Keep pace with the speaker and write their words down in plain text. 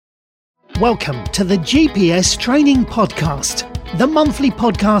Welcome to the GPS Training Podcast, the monthly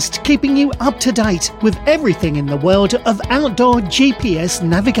podcast keeping you up to date with everything in the world of outdoor GPS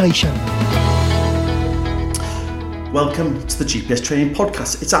navigation. Welcome to the GPS Training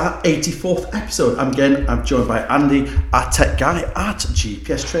Podcast. It's our 84th episode. I'm joined by Andy, our tech guy at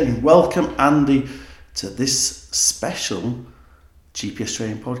GPS Training. Welcome, Andy, to this special GPS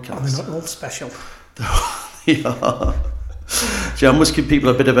Training Podcast. Oh, they're not all special. They are. So I must give people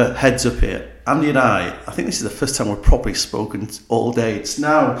a bit of a heads up here. Andy and I think this is the first time we've properly spoken all day. It's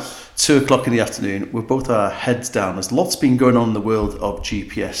now 2 o'clock in the afternoon. We've both our heads down. There's lots been going on in the world of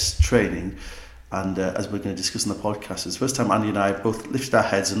GPS training. And as we're going to discuss in the podcast, it's the first time Andy and I both lifted our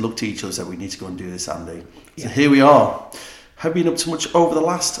heads and looked at each other and said, we need to go and do this, Andy. So here we are. Have you been up to much over the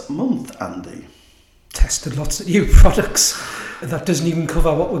last month, Andy? Tested lots of new products. That doesn't even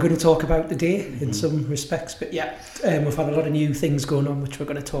cover what we're going to talk about today in some respects. But yeah, we've had a lot of new things going on which we're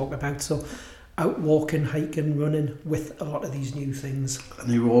going to talk about. So out walking, hiking, running with a lot of these new things.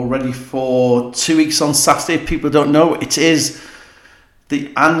 And you're all ready for 2 weeks on Saturday. People don't know, it is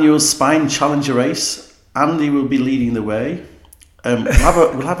the annual Spine Challenger race. Andy will be leading the way. We'll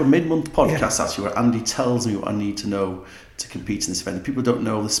have a mid-month podcast actually where Andy tells me what I need to know to compete in this event. If people don't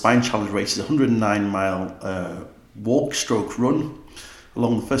know, the Spine Challenger race is a 109-mile walk stroke run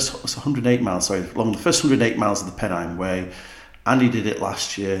along the first 108 miles of the Pennine Way. Andy did it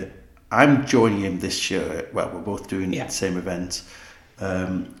last year. I'm joining him this year. Well, we're both doing the same event.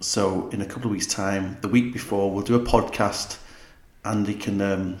 So in a couple of weeks' time, the week before, we'll do a podcast. Andy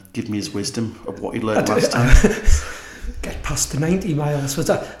can give me his wisdom of what he learned last time. Get past the 90 miles.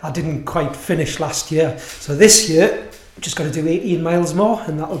 I didn't quite finish last year. So this year, I've just got to do 18 miles more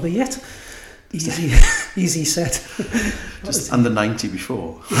and that'll be it. Easy set. Just under 90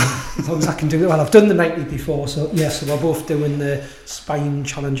 before. As long as I can do it. Well, I've done the 90 before, so we're both doing the Spine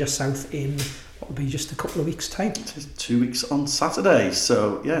Challenger South in what will be just a couple of weeks' time. 2 weeks on Saturday.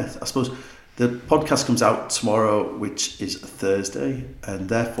 So yeah, I suppose the podcast comes out tomorrow, which is a Thursday, and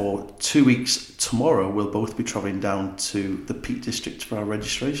therefore 2 weeks tomorrow we'll both be travelling down to the Peak District for our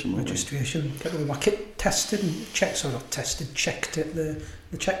registration. Get all our kit tested and checked at the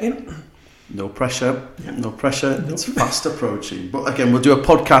check-in. No pressure. It's fast approaching. But again, we'll do a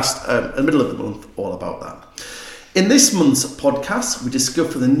podcast in the middle of the month all about that. In this month's podcast, we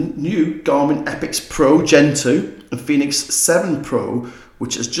discover the new Garmin Epix Pro Gen 2 and Fenix 7 Pro,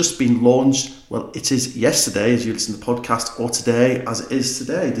 which has just been launched. Well, it is yesterday as you listen to the podcast, or today as it is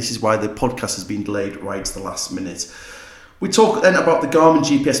today. This is why the podcast has been delayed right to the last minute. We talk then about the Garmin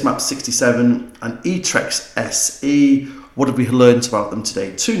GPS Map 67 and eTrex SE. What have we learned about them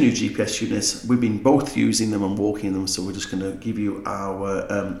today? 2 new GPS units. We've been both using them and walking them, so we're just going to give you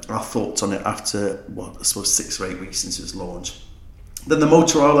our thoughts on it after, I suppose 6 or 8 weeks since it was launched. Then the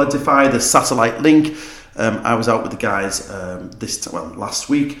Motorola Defy, the satellite link. I was out with the guys last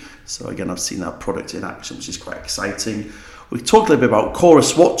week, so again I've seen that product in action, which is quite exciting. We talked a little bit about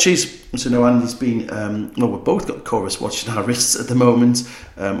Coros watches. So now Andy's been, we've both got Coros watch in our wrists at the moment,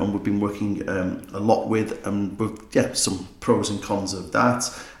 and we've been working a lot with, some pros and cons of that.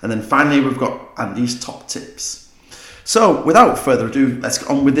 And then finally we've got Andy's top tips. So without further ado, let's get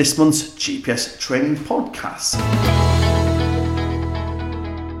on with this month's GPS Training Podcast.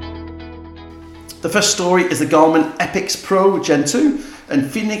 The first story is the Garmin Epix Pro Gen 2 and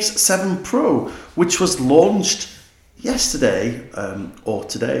Fenix 7 Pro, which was launched yesterday, or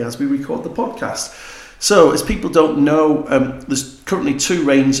today as we record the podcast. So as people don't know, there's currently 2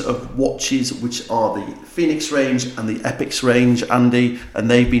 ranges of watches, which are the Fenix range and the Epix range, Andy, and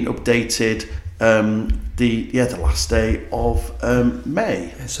they've been updated the last day of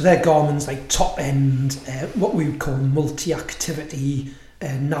May. So they're Garmin's like top end, what we would call multi-activity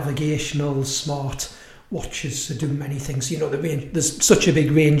navigational smart watches to do many things. There's such a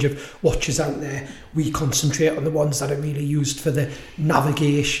big range of watches out there. We concentrate on the ones that are really used for the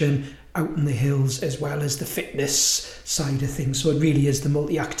navigation out in the hills as well as the fitness side of things. So it really is the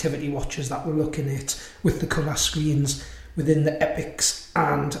multi-activity watches that we're looking at with the colour screens within the Epix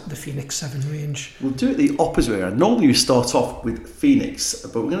and the Fenix 7 range. We'll do it the opposite way. Normally we start off with Fenix,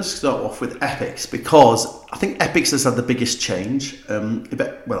 but we're going to start off with Epix because I think Epix has had the biggest change.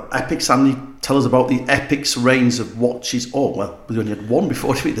 Epix, Andy, tell us about the Epix range of watches. We only had one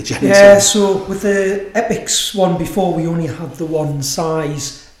before, didn't we, the Gen 2? Yeah, so with the Epix one before, we only had the one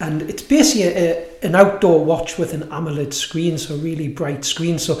size. And it's basically an outdoor watch with an AMOLED screen, so a really bright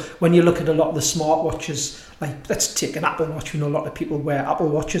screen. So when you look at a lot of the smartwatches, like let's take an Apple Watch, a lot of people wear Apple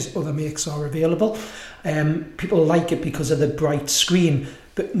Watches, other makes are available. People like it because of the bright screen.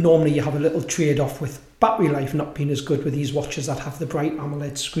 But but normally you have a little trade-off with battery life not being as good with these watches that have the bright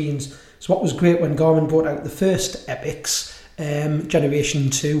AMOLED screens. So what was great when Garmin brought out the first Epix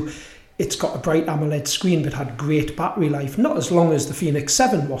Generation 2, it's got a bright AMOLED screen but had great battery life. Not as long as the Fenix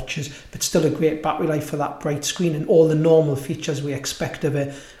 7 watches, but still a great battery life for that bright screen and all the normal features we expect of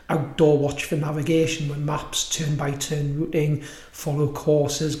an outdoor watch for navigation, with maps, turn-by-turn routing, follow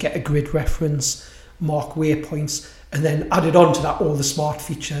courses, get a grid reference, mark waypoints, and then added on to that all the smart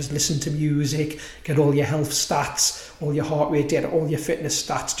features, listen to music, get all your health stats, all your heart rate data, all your fitness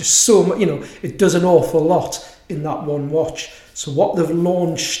stats, just so much, it does an awful lot in that one watch. So what they've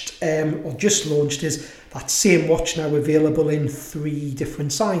launched, or just launched, is that same watch now available in 3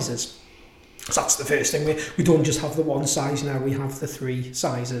 different sizes. So that's the first thing. We don't just have the one size now, we have the 3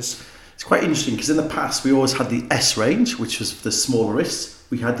 sizes. It's quite interesting because in the past we always had the S range, which was for the smaller wrists.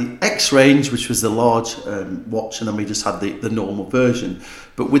 We had the X range, which was the large watch, and then we just had the normal version.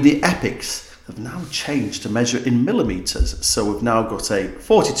 But with the Epix, they've now changed to measure in millimetres. So we've now got a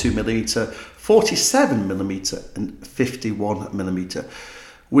 42mm, 47mm and 51mm,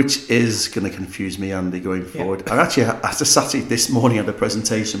 which is going to confuse me, Andy, going forward. I actually had to sat this morning at a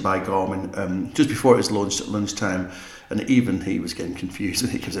presentation by Garmin just before it was launched at lunchtime, and even he was getting confused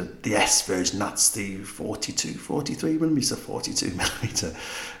with it because the S version, that's the 43mm,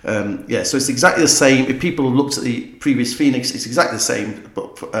 42mm. So it's exactly the same. If people have looked at the previous Fenix, it's exactly the same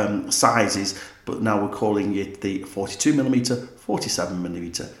but sizes, but now we're calling it the 42mm,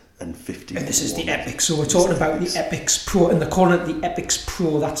 47mm and 50. And this is the Epix, so we're talking about the Epix Pro, and they're calling it the Epix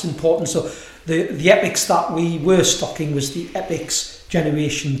Pro. That's important. So the Epix that we were stocking was the Epix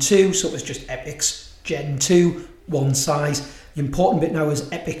Generation 2, so it was just Epix Gen 2, one size. The important bit now is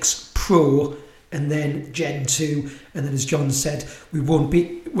Epix Pro and then Gen 2, and then as John said, we won't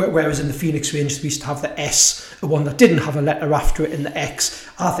be, whereas in the Fenix range we used to have the S, the one that didn't have a letter after it, and the X.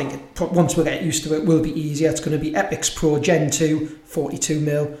 I think once we get used to it, will be easier. It's going to be Epix Pro Gen 2,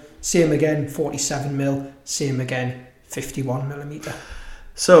 42mm, same again, 47mm, same again, 51mm.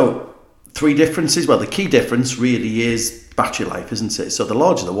 So 3 differences. Well, the key difference really is battery life, isn't it? So the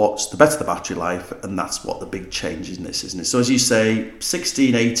larger the watch, the better the battery life, and that's what the big change in this, isn't it? So as you say,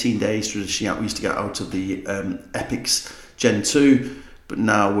 16, 18 days traditionally we used to get out of the Epix Gen 2, but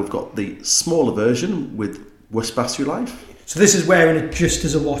now we've got the smaller version with worse battery life. So this is wearing it just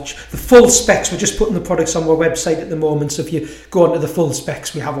as a watch. The full specs, we're just putting the products on our website at the moment, so if you go onto the full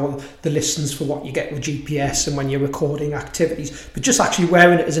specs, we have all the listings for what you get with GPS and when you're recording activities, but just actually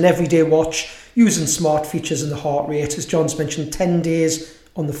wearing it as an everyday watch, using smart features and the heart rate, as John's mentioned, 10 days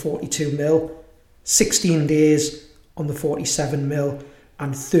on the 42mm, 16 days on the 47mm,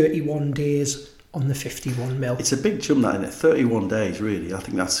 and 31 days on the 51mm. It's a big jump, that, isn't it? 31 days, really. I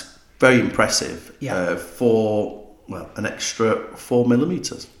think that's very impressive for an extra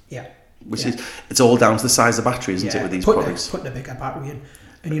 4mm. Yeah. Which is, it's all down to the size of the battery, isn't it, with these products? Putting a bigger battery in.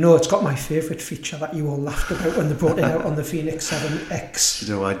 And it's got my favourite feature that you all laughed about when they brought it out on the Fenix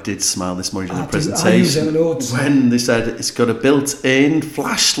 7X. I did smile this morning in the presentation. I use it loads. When they said it's got a built-in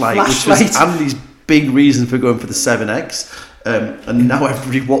flashlight, which was Andy's big reason for going for the 7X. And now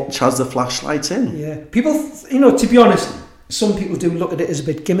every watch has the flashlight in. Yeah. People, to be honest, some people do look at it as a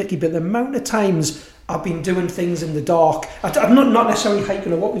bit gimmicky, but the amount of times I've been doing things in the dark, I'm not necessarily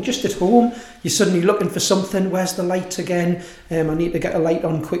hiking or walking, just at home, you're suddenly looking for something, where's the light again? I need to get a light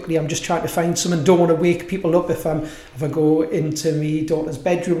on quickly, I'm just trying to find something, don't want to wake people up if I go into my daughter's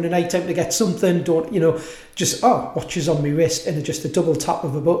bedroom in the night time to get something, watch is on my wrist, and just a double tap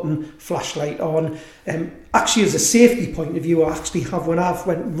of a button, flashlight on. Actually, as a safety point of view, I actually have, when I've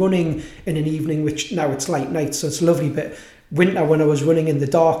went running in an evening, which now it's light night, so it's lovely, but winter when I was running in the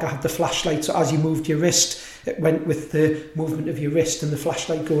dark, I had the flashlight, so as you moved your wrist, it went with the movement of your wrist and the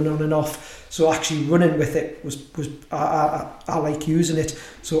flashlight going on and off. So actually running with it was I like using it.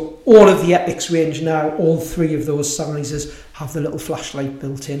 So all of the Epix range now, all 3 of those sizes have the little flashlight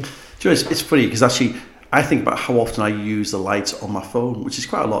built in. It's funny because actually I think about how often I use the lights on my phone, which is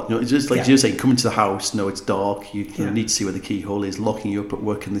quite a lot. It's just like you're saying, coming to the house, it's dark, you need to see where the keyhole is, locking you up at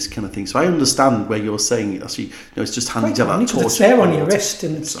work and this kind of thing. So I understand where you're saying, actually, it's just handy to have that torch. It's there on your wrist,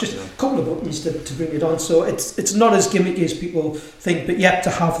 and it's just a couple of buttons to bring it on. So it's not as gimmicky as people think, but to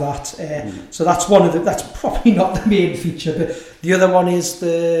have that. So that's that's probably not the main feature, but the other one is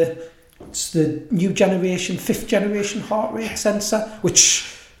the new generation, 5th generation heart rate sensor, which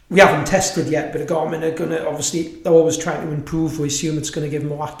we haven't tested yet, but Garmin are going to, obviously, they're always trying to improve. We assume it's going to give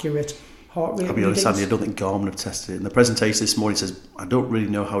more accurate heart rate. I'll be honest, Andy, I don't think Garmin have tested it. In the presentation this morning, it says, I don't really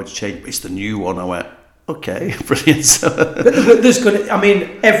know how it's changed, but it's the new one. I went, okay, brilliant. but there's going to,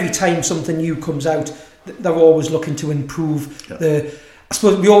 every time something new comes out, they're always looking to improve I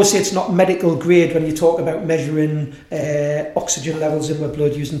suppose we always say it's not medical grade when you talk about measuring oxygen levels in our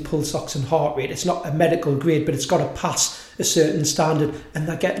blood using pulse ox and heart rate. It's not a medical grade, but it's got to pass a certain standard, and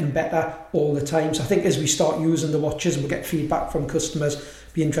they're getting better all the time. So I think as we start using the watches and we get feedback from customers,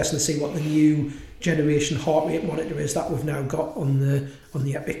 it'll be interesting to see what the new generation heart rate monitor is that we've now got on the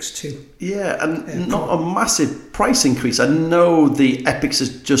Epix 2. Yeah, and not a massive price increase. I know the Epix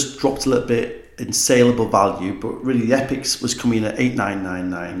has just dropped a little bit in saleable value, but really the Epix was coming in at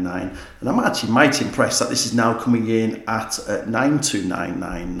 89999, and I'm actually mighty impressed that this is now coming in at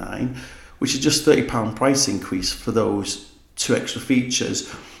 92999, which is just £30 price increase for those 2 extra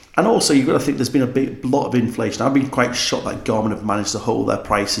features. And also you've got to think there's been a lot of inflation. I've been quite shocked that Garmin have managed to hold their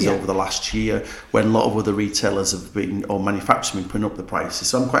prices over the last year, when a lot of other retailers have been, or manufacturers have been putting up the prices.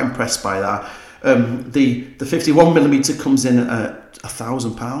 So I'm quite impressed by that. The 51mm comes in at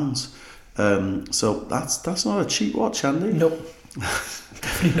 £1,000. So that's not a cheap watch, Andy. Nope,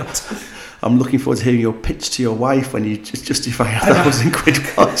 definitely not. I'm looking forward to hearing your pitch to your wife when you justify a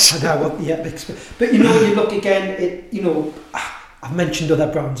 £1,000 watch. I know what the Epix, but you look again. I've mentioned other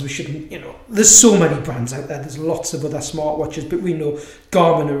brands. We shouldn't. There's so many brands out there. There's lots of other smartwatches, but we know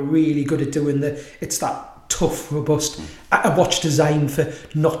Garmin are really good at doing it's that tough, robust a watch designed for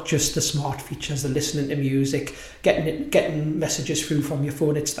not just the smart features, the listening to music, getting messages through from your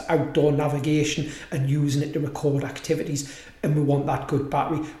phone. It's the outdoor navigation and using it to record activities, and we want that good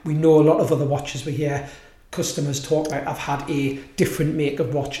battery. We know a lot of other watches we hear customers talk about. I've had a different make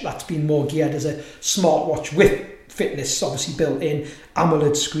of watch that's been more geared as a smartwatch with fitness obviously built in,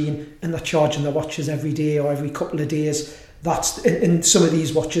 AMOLED screen, and they're charging their watches every day or every couple of days. And some of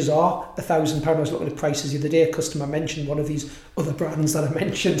these watches are £1,000. I was looking at prices the other day. A customer mentioned one of these other brands that I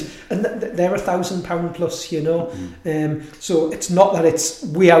mentioned, and they're £1,000 plus. So it's not that it's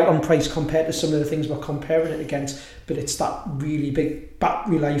way out on price compared to some of the things we're comparing it against, but it's that really big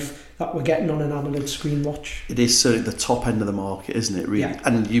battery life that we're getting on an AMOLED screen watch. It is certainly the top end of the market, isn't it? Really, yeah.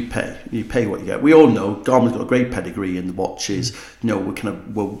 And you pay what you get. We all know Garmin's got a great pedigree in the watches.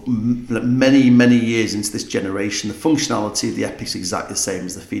 We're many years into this generation. The functionality of the Epix is exactly the same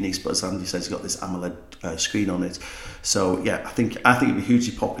as the Fenix, but as Andy says, it's got this AMOLED screen on it. So yeah, I think it'd be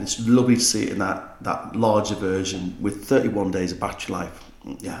hugely popular. It's lovely to see it in that larger version with 31 days of battery life.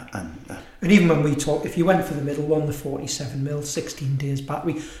 Yeah, and even when we talk, if you went for the middle one, the 47mm, 16 days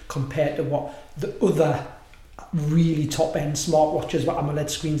battery, compared to what the other really top end smartwatches, what AMOLED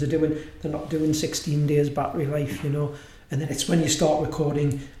screens are doing, they're not doing 16 days battery life, And then it's when you start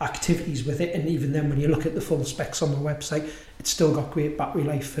recording activities with it, and even then when you look at the full specs on the website, it's still got great battery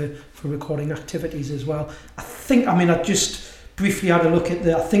life for recording activities as well. I just briefly had a look at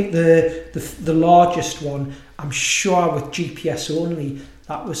the largest one. I'm sure with GPS only,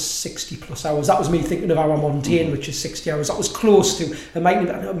 that was 60 plus hours. That was me thinking of our Montaigne, which is 60 hours. That was close to.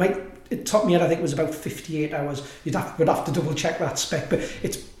 It topped me at, I think it was about 58 hours. We'd have to double check that spec, but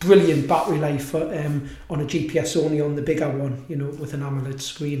it's brilliant battery life on a GPS only on the bigger one, with an AMOLED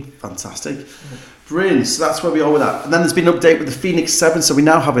screen. Fantastic. Brilliant. So that's where we are with that. And then there's been an update with the Fenix 7. So we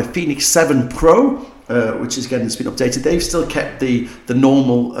now have a Fenix 7 Pro, which is again, it's been updated. They've still kept the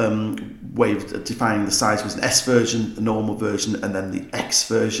normal way of defining the size. Was an S version, the normal version, and then the X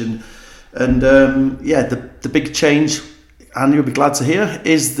version. And the big change, and you'll be glad to hear,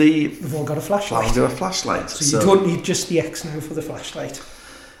 is we've all got a flashlight. We've got a flashlight. So you don't need just the X now for the flashlight.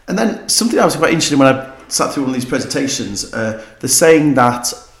 And then something I was quite interested in when I sat through one of these presentations, they're saying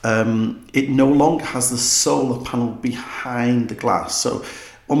that it no longer has the solar panel behind the glass. So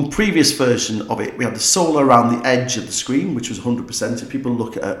on previous version of it, we had the solar around the edge of the screen, which was 100%. If people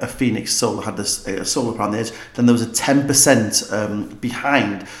look at a Fenix solar, had this solar around the edge, then there was a 10%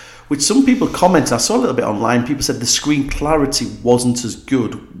 behind, which some people commented. I saw a little bit online. People said the screen clarity wasn't as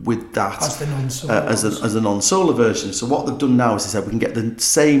good with that as the non-solar as the non-solar version. So what they've done now is they said we can get the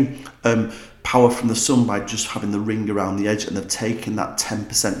same power from the sun by just having the ring around the edge, and they've taken that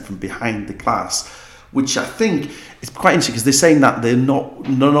 10% from behind the glass, which I think is quite interesting, because they're saying that they're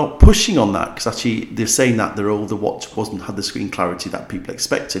not pushing on that, because actually they're saying that their older watch had the screen clarity that people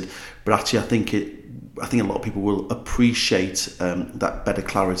expected, but actually I think a lot of people will appreciate that better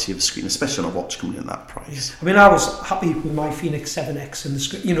clarity of the screen, especially on a watch coming in that price. I was happy with my Fenix 7X and the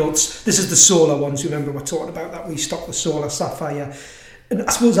screen. This is the solar ones. Remember we're talking about that we stock the solar Sapphire. And I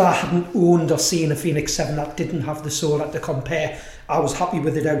suppose I hadn't owned or seen a Fenix 7 that didn't have the solar to compare. I was happy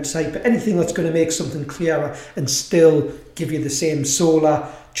with it outside, but anything that's going to make something clearer and still give you the same solar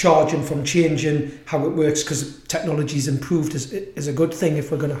charging from changing how it works, because technology's improved, is a good thing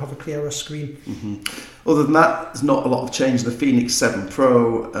if we're going to have a clearer screen. Mm-hmm. Other than that, there's not a lot of change in the Fenix 7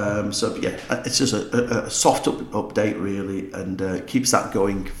 Pro, so yeah, it's just a soft update really, and keeps that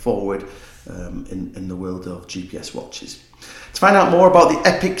going forward in the world of GPS watches. To find out more about the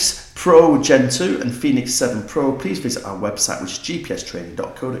Epix Pro Gen 2 and Fenix 7 Pro, please visit our website, which is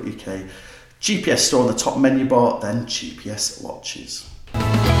gpstraining.co.uk. GPS store on the top menu bar, then GPS watches.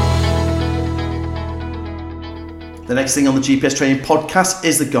 The next thing on the GPS Training podcast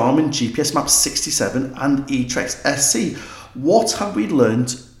is the Garmin GPS Map 67 and eTrex SC. What have we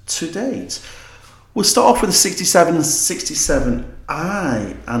learned to date? We'll start off with the 67 and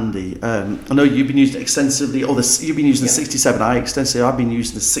 67i, Andy. I know you've been using it extensively, you've been using the 67i extensively. I've been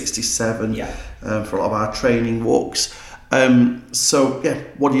using the 67 for a lot of our training walks. What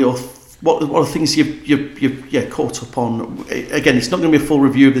are the things you've caught up on? Again, it's not going to be a full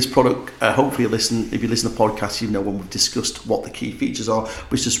review of this product. Hopefully, if you listen to the podcast, you know when we've discussed what the key features are,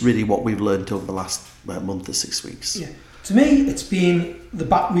 but it's just really what we've learned over the last month or 6 weeks. Yeah. To me, it's been the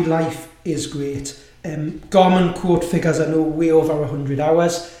battery life is great. Garmin quote figures I know way over 100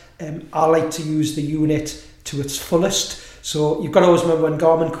 hours. I like to use the unit to its fullest. So you've got to always remember when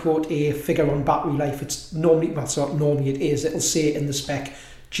Garmin quote a figure on battery life, it's normally, it is, it'll say in the spec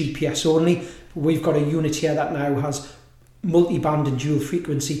GPS only. We've got a unit here that now has multi-band and dual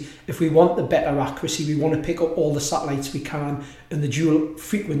frequency. If we want the better accuracy, we want to pick up all the satellites we can, and the dual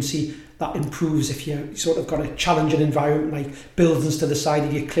frequency that improves if you sort of got a challenging environment like buildings to the side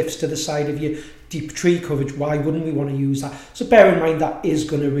of you, cliffs to the side of you, deep tree coverage. Why wouldn't we want to use that? So bear in mind that is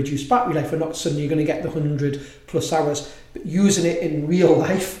going to reduce battery life. We're not suddenly going to get the 100 plus hours, but using it in real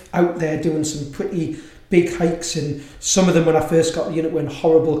life out there doing some pretty big hikes, and some of them when I first got the unit were in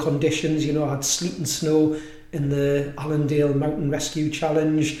horrible conditions. I had sleet and snow in the Allendale Mountain Rescue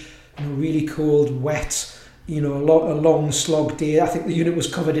Challenge, really cold, wet, a long slog day. I think the unit was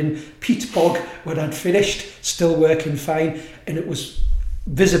covered in peat bog when I'd finished, still working fine, and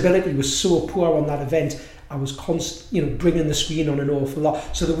visibility was so poor on that event. I was bringing the screen on an awful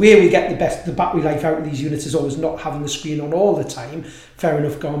lot. So the way we get the battery life out of these units is always not having the screen on all the time. Fair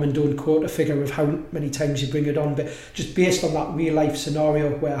enough, Garmin don't quote a figure of how many times you bring it on, but just based on that real life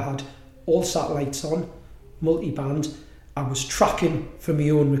scenario where I had all satellites on, multi-band, I was tracking for my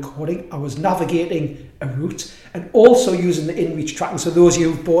own recording, I was navigating a route, and also using the inReach tracking. So those of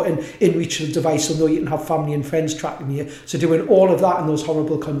you who've bought an inReach device will know you can have family and friends tracking you. So doing all of that in those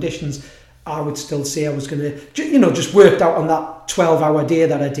horrible conditions, I would still say I was going to, just worked out on that 12-hour day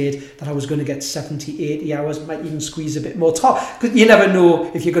that I did, that I was going to get 70, 80 hours, might even squeeze a bit more. Because you never know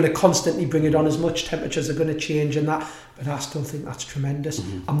if you're going to constantly bring it on as much, temperatures are going to change and that, but I still think that's tremendous.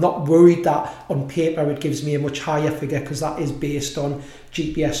 Mm-hmm. I'm not worried that on paper it gives me a much higher figure, because that is based on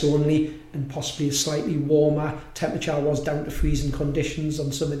GPS only and possibly a slightly warmer temperature. I was down to freezing conditions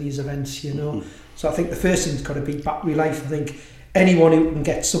on some of these events, Mm-hmm. So I think the first thing's got to be battery life. I think anyone who can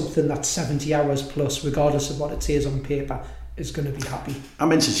get something that's 70 hours plus, regardless of what it says on paper, is going to be happy. I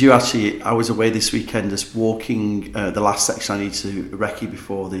mentioned to you actually, I was away this weekend just walking the last section I need to recce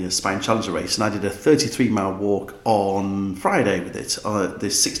before the Spine Challenger race, and I did a 33-mile walk on Friday with it, the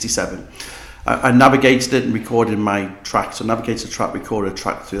 67. I navigated it and recorded my track. So I navigated the track, recorded a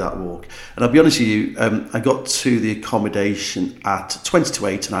track through that walk. And I'll be honest with you, I got to the accommodation at 20 to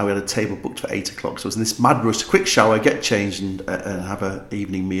 8 and I had a table booked for 8 o'clock. So I was in this mad rush, a quick shower, get changed and have an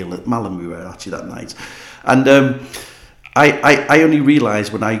evening meal at Malham we were actually that night. And I only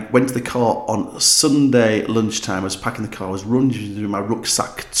realised when I went to the car on Sunday lunchtime, I was packing the car, I was running through my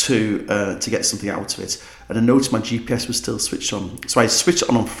rucksack to get something out of it, and I noticed my GPS was still switched on. So I switched it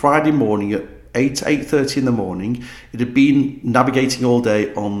on Friday morning at 8:30 in the morning. It had been navigating all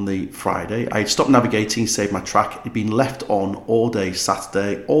day on the Friday. I had stopped navigating, saved my track. It had been left on all day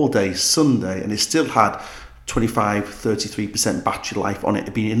Saturday, all day Sunday, and it still had 25-33% battery life on it.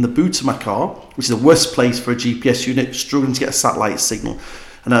 It'd been in the boot of my car, which is the worst place for a GPS unit, struggling to get a satellite signal.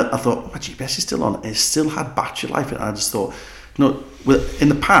 And I thought, my GPS is still on. It still had battery life. And I just thought, in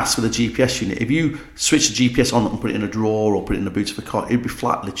the past with a GPS unit, if you switch the GPS on and put it in a drawer or put it in the boot of a car, it'd be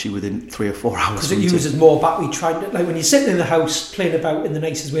flat literally within 3 or 4 hours. Because it uses more battery. Like when you're sitting in the house playing about in the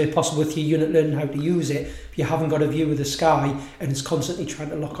nicest way possible with your unit, learning how to use it, if you haven't got a view of the sky and it's constantly trying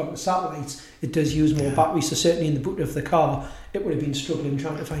to lock onto satellites, it does use more battery. So certainly in the boot of the car, it would have been struggling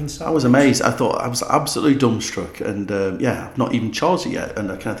trying to find satellites. I was amazed. I thought I was absolutely dumbstruck, and I've not even charged it yet,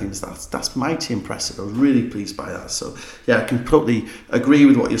 and I kind of think that's mighty impressive. I was really pleased by that. So yeah, I can totally agree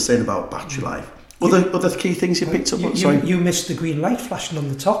with what you're saying about battery life. Other key things you picked up on? You missed the green light flashing on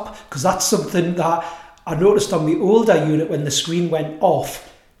the top, because that's something that I noticed on the older unit when the screen went off.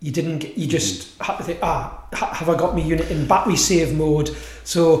 You just had to think, have I got my unit in battery save mode?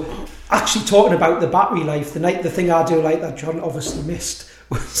 So actually talking about the battery life, the thing I do like that John obviously missed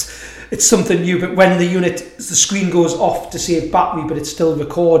was, it's something new, but when the screen goes off to save battery, but it's still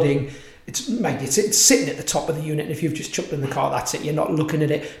recording, it's sitting at the top of the unit, and if you've just chucked it in the car, that's it, you're not looking at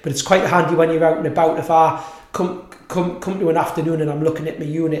it. But it's quite handy when you're out and about. If I come to an afternoon and I'm looking at my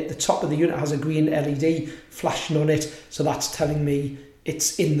unit, the top of the unit has a green LED flashing on it, so that's telling me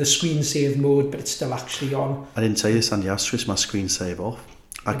it's in the screen save mode, but it's still actually on. I didn't tell you this, Andy. I switched my screen save off.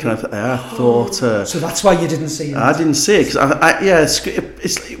 I thought. So that's why you didn't see it. I didn't see it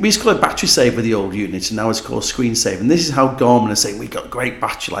because we used to call it battery save with the old units, and now it's called screen save. And this is how Garmin are saying we got great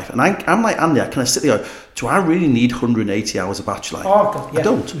battery life. And I'm like Andy. I kind of sit there. Do I really need 180 hours of battery life? Oh, God, yeah. I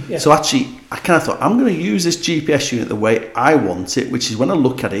don't. Yeah. So actually, I kind of thought I'm going to use this GPS unit the way I want it, which is when I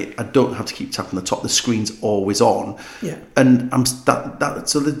look at it, I don't have to keep tapping the top. The screen's always on. Yeah. And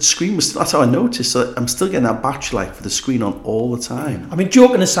so the screen was. That's how I noticed. So I'm still getting that battery life for the screen on all the time. I mean,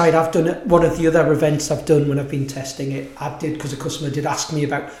 joking aside, I've done it. One of the other events I've done when I've been testing it, I did, because a customer did ask me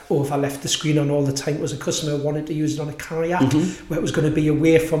about, if I left the screen on all the time, it was a customer who wanted to use it on a kayak, where it was going to be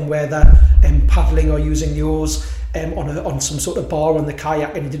away from where they're paddling or using the oars. On some sort of bar on the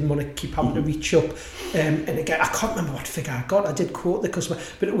kayak, and he didn't want to keep having to reach up. And again, I can't remember what figure I got. I did quote the customer,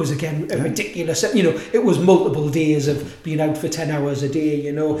 but it was again ridiculous. It was multiple days of being out for 10 hours a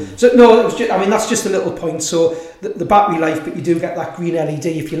day. So no, it was just, that's just a little point. So the battery life, but you do get that green LED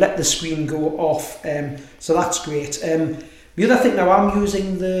if you let the screen go off. So that's great. The other thing now, I'm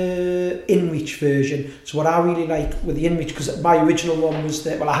using the InReach version. So what I really like with the InReach, because my original one was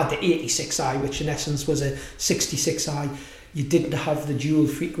I had the 86i, which in essence was a 66i. You didn't have the dual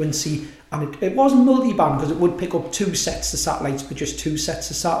frequency, and it wasn't multi-band because it would pick up 2 sets of satellites, but just 2 sets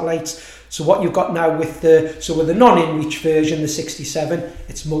of satellites. So what you've got now with the non-InReach version, the 67,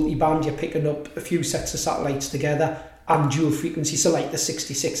 it's multi-band. You're picking up a few sets of satellites together and dual frequency. So like the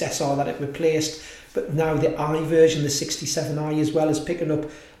 66SR that it replaced. But now the I version, the 67i as well, is picking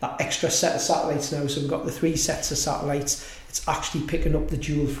up that extra set of satellites now. So we've got the 3 sets of satellites. It's actually picking up the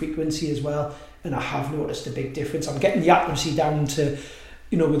dual frequency as well. And I have noticed a big difference. I'm getting the accuracy down to,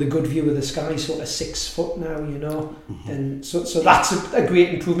 with a good view of the sky, sort of 6 foot now, And so that's a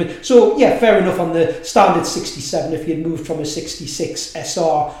great improvement. So yeah, fair enough on the standard 67. If you'd moved from a 66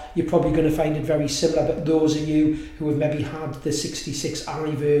 SR, you're probably going to find it very similar. But those of you who have maybe had the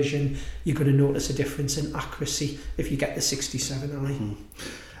 66i version, you're going to notice a difference in accuracy if you get the 67i.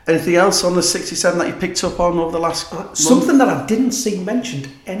 Anything else on the 67 that you picked up on over the last month? Something that I didn't see mentioned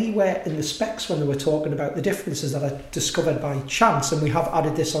anywhere in the specs when they were talking about the differences that I discovered by chance, and we have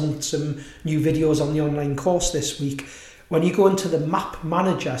added this on some new videos on the online course this week. When you go into the map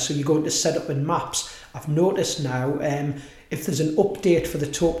manager, so you go into setup and maps, I've noticed now if there's an update for the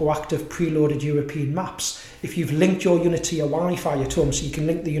TopoActive preloaded European maps, if you've linked your unit to your Wi-Fi at home, so you can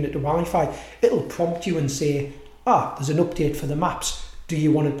link the unit to Wi-Fi, it'll prompt you and say, there's an update for the maps. Do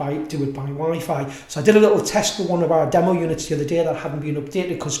you want to do it by Wi-Fi? So I did a little test with one of our demo units the other day that hadn't been updated,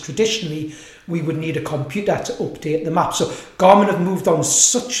 because traditionally we would need a computer to update the map. So Garmin have moved on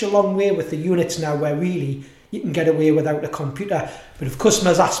such a long way with the units now where really you can get away without a computer. But if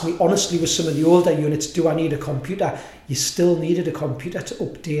customers ask me honestly with some of the older units, do I need a computer? You still needed a computer to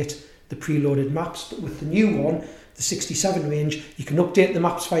update the preloaded maps. But with the new one, the 67 range, you can update the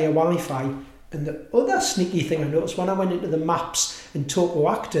maps via Wi-Fi. And the other sneaky thing I noticed when I went into the maps in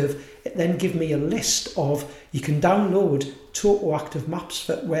TopoActive, it then gave me a list of, you can download TopoActive maps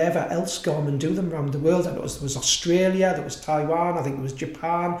for wherever else Garmin do them around the world. I noticed there was Australia, there was Taiwan, I think there was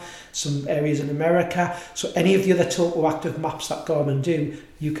Japan, some areas in America. So any of the other TopoActive maps that Garmin do,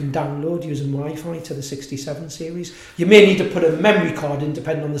 you can download using Wi-Fi to the 67 series. You may need to put a memory card in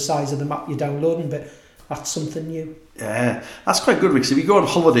depending on the size of the map you're downloading, but that's something new. Yeah, that's quite good, because if you go on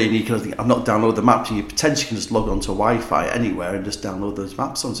holiday and you kind of think, I've not downloaded the maps, and you potentially can just log on to Wi-Fi anywhere and just download those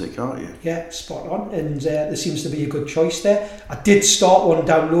maps onto it, can't you? Yeah, spot on. And there seems to be a good choice there. I did start one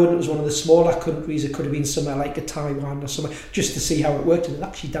downloading. It was one of the smaller countries. It could have been somewhere like a Taiwan or somewhere, just to see how it worked, and it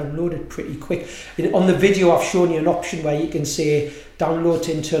actually downloaded pretty quick. On the video, I've shown you an option where you can say download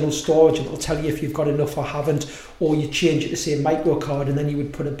to internal storage, and it'll tell you if you've got enough or haven't, or you change it to say micro card, and then you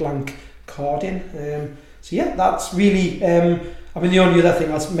would put a blank card in. So yeah, that's really, I mean, the only other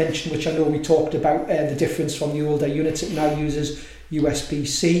thing I'll mention, which I know we talked about, the difference from the older units, it now uses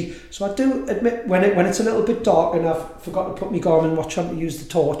USB-C. So I do admit when it's a little bit dark and I've forgot to put my Garmin watch on to use the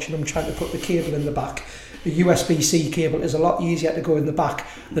torch and I'm trying to put the cable in the back, a USB-C cable is a lot easier to go in the back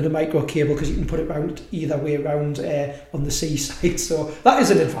than a micro cable because you can put it round either way around on the C side. So that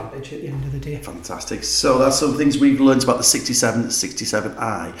is an advantage at the end of the day. Fantastic. So that's some things we've learned about the 67, the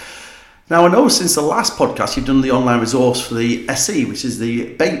 67i. Now, I know since the last podcast you've done the online resource for the SE, which is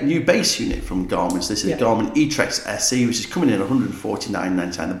the new base unit from Garmin. So this is Garmin eTrex SE, which is coming in at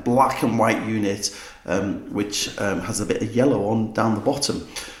 $149.99, the black and white unit, which has a bit of yellow on down the bottom.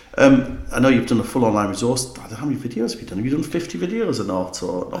 I know you've done a full online resource. I don't know how many videos have you done? Have you done 50 videos or not?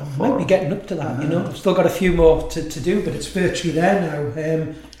 Or not? I might be getting up to that, you know. I've still got a few more to do, but it's virtually there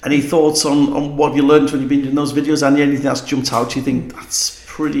now. Any thoughts on what you learned when you've been doing those videos? Anything that's jumped out? Do you think that's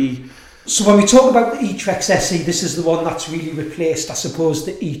pretty... So when we talk about the eTrex SE, this is the one that's really replaced, I suppose,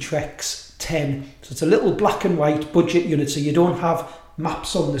 the eTrex 10. So it's a little black and white budget unit, so you don't have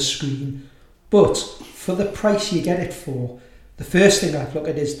maps on the screen. But for the price you get it for, the first thing I've looked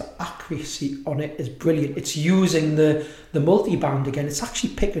at is the accuracy on it is brilliant. It's using the multi-band again. It's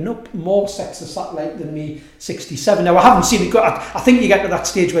actually picking up more sets of satellite than me 67. Now, I haven't seen it. I think you get to that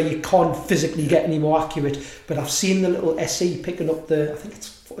stage where you can't physically get any more accurate, but I've seen the little SE picking up I think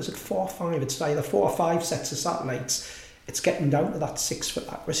it's 4 or 5? It's either 4 or 5 sets of satellites. It's getting down to that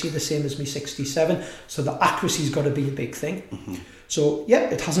 6-foot accuracy, the same as me 67. So the accuracy's got to be a big thing. Mm-hmm. So, yeah,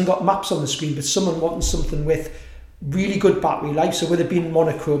 it hasn't got maps on the screen, but someone wanting something with really good battery life. So with it being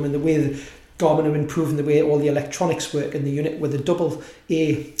monochrome and the way that Garmin are improving the way all the electronics work in the unit with a double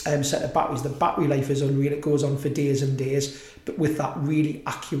A set of batteries, the battery life is unreal. It goes on for days and days, but with that really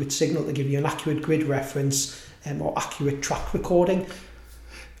accurate signal to give you an accurate grid reference or accurate track recording.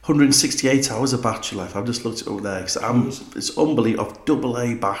 168 hours of battery life. I've just looked it up there because it's unbelievable, of double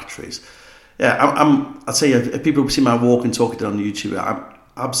A batteries. Yeah, I'd say if people see my walk and talking on YouTube, I'm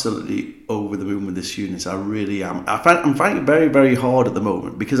absolutely over the moon with this unit. I really am. I'm finding it very, very hard at the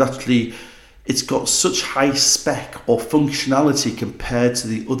moment because actually it's got such high spec or functionality compared to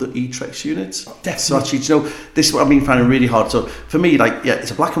the other eTrex units. Definitely. So actually, this is what I've been finding really hard. So for me,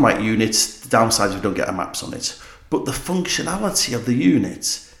 it's a black and white unit. The downside is we don't get our maps on it, but the functionality of the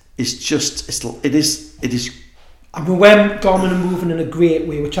unit is just it is. I mean, when Garmin are moving in a great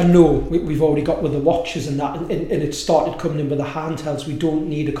way, which I know we've already got with the watches and that, and it started coming in with the handhelds, we don't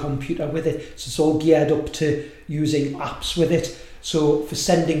need a computer with it. So it's all geared up to using apps with it. So for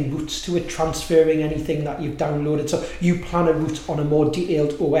sending routes to it, transferring anything that you've downloaded. So you plan a route on a more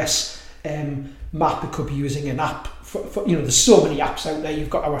detailed OS map, it could be using an app. For there's so many apps out there. You've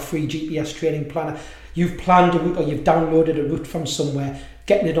got our free GPS training planner. You've planned a route or you've downloaded a route from somewhere,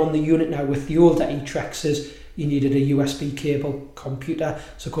 getting it on the unit now. With the older eTrexes, you needed a USB cable computer.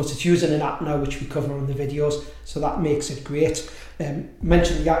 So of course it's using an app now, which we cover on the videos. So that makes it great.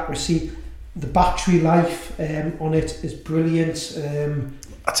 Mentioned the accuracy. The battery life on it is brilliant.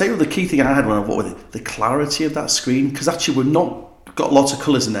 I'll tell you the key thing I had when I bought with it, the clarity of that screen, because actually we've not got lots of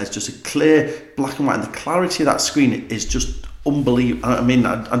colours in there. It's just a clear black and white, and the clarity of that screen is just unbelievable. I mean,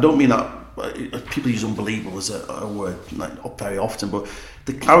 I don't mean that people use unbelievable as a word not very often, but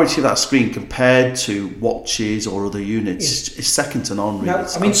the clarity of that screen compared to watches or other units is second to none. Really. Now,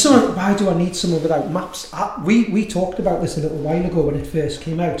 I mean, why do I need someone without maps? We talked about this a little while ago when it first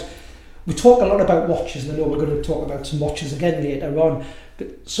came out. We talk a lot about watches, and I know we're going to talk about some watches again later on,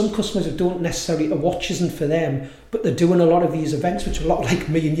 but some customers who don't necessarily, a watch isn't for them, but they're doing a lot of these events, which are a lot like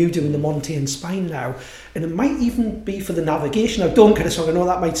me and you doing the Montane Spine now, and it might even be for the navigation. Now, don't get us wrong, I know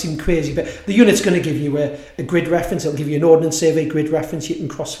that might seem crazy, but the unit's going to give you a grid reference. It'll give you an ordnance survey grid reference. You can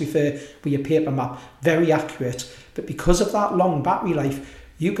cross-refer with your paper map. Very accurate, but because of that long battery life,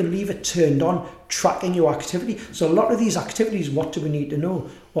 you can leave it turned on, tracking your activity. So a lot of these activities, what do we need to know?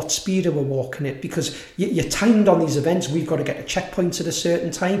 What speed are we walking at? Because you're timed on these events. We've got to get to checkpoints at a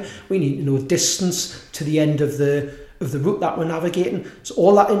certain time. We need to know distance to the end of the route that we're navigating. So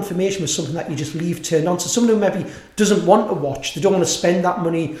all that information was something that you just leave turned on. So someone who maybe doesn't want a watch, they don't want to spend that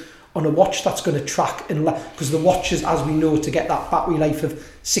money on a watch that's going to track, because the watches, as we know, to get that battery life of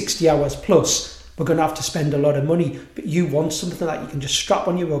 60 hours plus, we're going to have to spend a lot of money. But you want something that you can just strap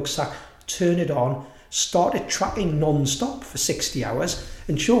on your rucksack, turn it on, start it tracking non-stop for 60 hours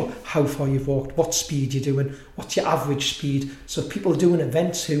and show how far you've walked, what speed you're doing, what's your average speed. So people doing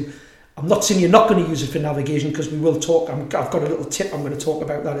events who, I'm not saying you're not going to use it for navigation, because we will talk, I've got a little tip, I'm going to talk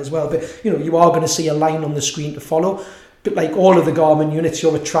about that as well, but you are going to see a line on the screen to follow. But like all of the Garmin units,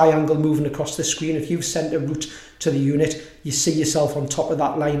 you're a triangle moving across the screen. If you've sent a route to the unit, you see yourself on top of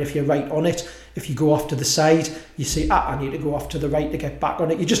that line if you're right on it. If you go off to the side, you see, I need to go off to the right to get back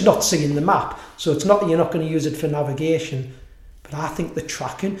on it. You're just not seeing the map. So it's not that you're not going to use it for navigation. But I think the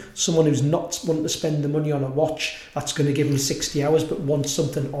tracking, someone who's not wanting to spend the money on a watch that's going to give me 60 hours but wants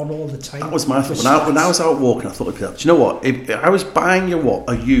something on all the time. That was my thought. When I was out walking, I thought, do you know what? If I was buying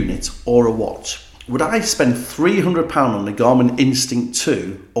a unit or a watch, would I spend £300 on a Garmin Instinct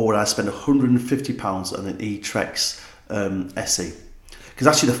 2 or would I spend £150 on an eTrex SE? Because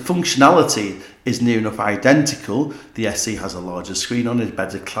actually the functionality is near enough identical. The SE has a larger screen on it,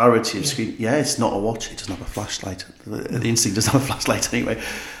 better clarity of screen. Yeah, it's not a watch. It doesn't have a flashlight. The Instinct doesn't have a flashlight anyway.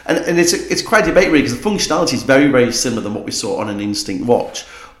 And it's quite a debate really because the functionality is very, very similar than what we saw on an Instinct watch.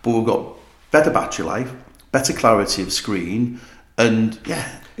 But we've got better battery life, better clarity of screen, and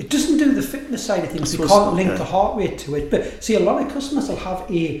yeah. It doesn't do the fitness side of things. You can't link the heart rate to it. But see, a lot of customers will have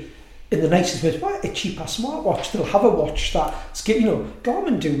in the nicest ways, a cheaper smartwatch. They'll have a watch that's,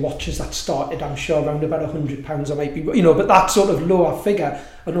 Garmin do watches that started, I'm sure, around about £100. I might be, but that sort of lower figure.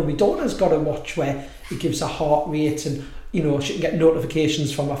 I know my daughter's got a watch where it gives her heart rate and, she can get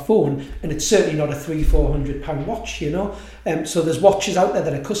notifications from her phone, and it's certainly not a £300-400 watch, So there's watches out there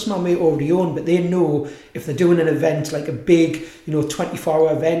that a customer may already own, but they know if they're doing an event like a big,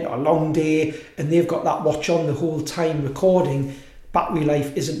 24-hour event or a long day, and they've got that watch on the whole time recording, battery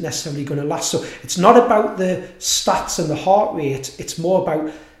life isn't necessarily going to last. So it's not about the stats and the heart rate. It's more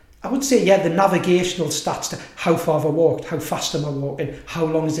about, I would say, the navigational stats to how far have I walked, how fast am I walking, how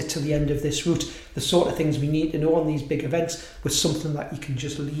long is it to the end of this route, the sort of things we need to know on these big events with something that you can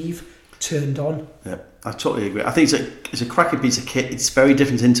just leave turned on. Yeah, I totally agree. I think it's a cracking piece of kit. It's very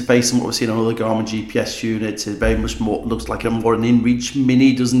different interface than what we're seeing on other Garmin GPS units. It very much more looks like an InReach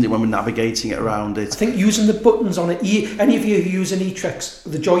Mini, doesn't it, when we're navigating it around it? I think using the buttons on it, any of you who use an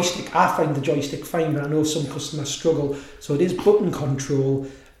eTrex, the joystick, I find the joystick fine, but I know some customers struggle. So it is button control,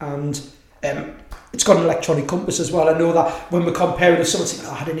 and it's got an electronic compass as well. I know that when we're comparing with someone saying,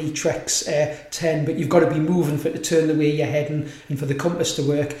 I had an eTrex 10, but you've got to be moving for it to turn the way you're heading and for the compass to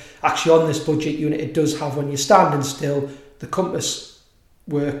work. Actually, on this budget unit, it does have, when you're standing still, the compass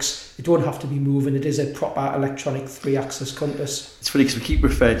works. You don't have to be moving. It is a proper electronic 3-axis compass. It's funny because we keep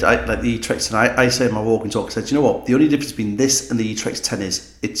referring to like the eTrex, and I say in my walking talk, I said, you know what, the only difference between this and the eTrex 10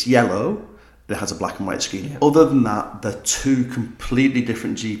 is it's yellow. It has a black and white screen. Yeah. Other than that, they're two completely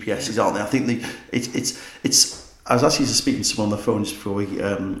different GPSs, aren't they? I think it's. I was actually speaking to someone on the phone just before we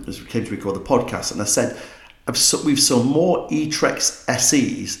came to record the podcast, and I said we've sold more eTrex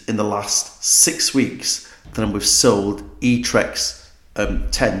SEs in the last 6 weeks than we've sold eTrex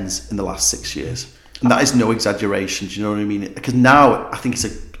 10s in the last 6 years, and that is no exaggeration. Do you know what I mean? Because now I think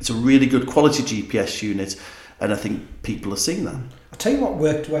it's a really good quality GPS unit, and I think people are seeing that. I'll tell you what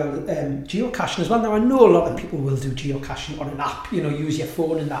worked well, geocaching as well. Now I know a lot of people will do geocaching on an app, use your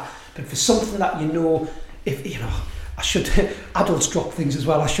phone and that, but for something that I should, adults drop things as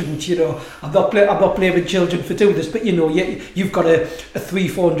well, I shouldn't, I'm not blaming children for doing this, but you've got a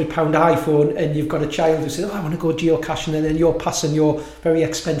 £300-400 iPhone and you've got a child who says, I want to go geocaching, and then you're passing your very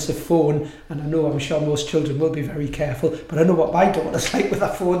expensive phone, and I'm sure most children will be very careful, but I know what my daughter's like with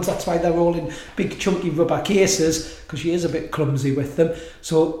her phones. That's why they're all in big chunky rubber cases, because she is a bit clumsy with them.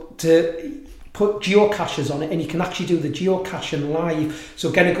 So to put geocaches on it, and you can actually do the geocaching live. So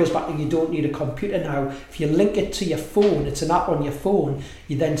again, it goes back to, you don't need a computer now. If you link it to your phone, it's an app on your phone,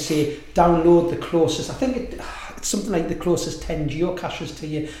 you then say download the closest, I think it's something like the closest 10 geocaches to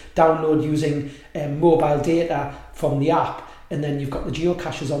you, download using mobile data from the app, and then you've got the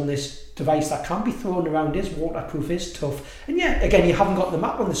geocaches on this device that can be thrown around, is waterproof, is tough, and again, you haven't got the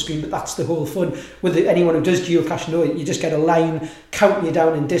map on the screen, but that's the whole fun with it. Anyone who does geocache know it. You just get a line counting you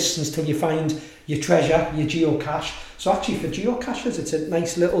down in distance till you find your treasure, your geocache. So actually, for geocachers, it's a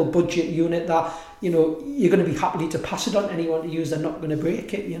nice little budget unit that you're going to be happy to pass it on to anyone to use. They're not going to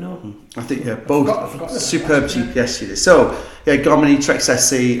break it, I think both superb GPS units. So Garmin eTrex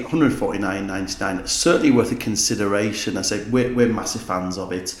SE, $149.99. Certainly worth a consideration. I say we're massive fans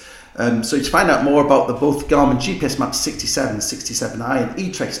of it. So to find out more about both Garmin GPS Max 67, 67i and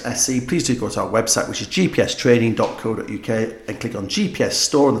eTrex SE, please do go to our website, which is gpstraining.co.uk, and click on GPS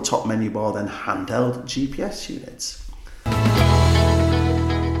Store on the top menu bar, then handheld GPS units.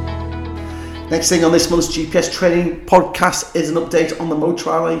 Next thing on this month's GPS Training podcast is an update on the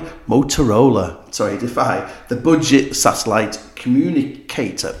Motorola Defy, the budget satellite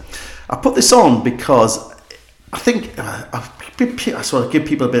communicator. I put this on because I think I sort of give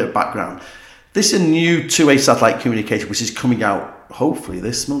people a bit of background. This is a new two-way satellite communicator which is coming out hopefully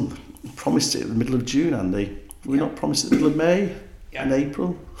this month. We promised it in the middle of June, Andy. We not promised it in the middle of May and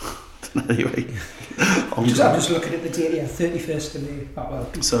April. Anyway, I'm just looking at the date, 31st of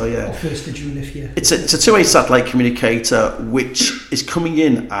May. So yeah, or 1st of June if you... It's a two-way satellite communicator which is coming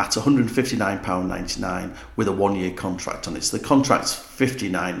in at £159.99 with a 1-year contract on it. So the contract's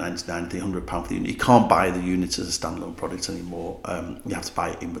 £59.99, the £100 for the unit. You can't buy the unit as a standalone product anymore. You have to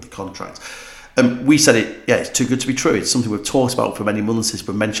buy it in with the contract. We said it's too good to be true. It's something we've talked about for many months. It's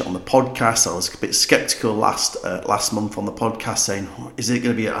been mentioned on the podcast. I was a bit sceptical last month on the podcast, saying, is it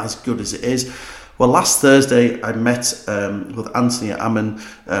going to be as good as it is? Well, last Thursday I met with Anthony Ammon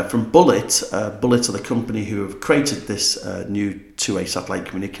from Bullet. Bullet are the company who have created this new two-way satellite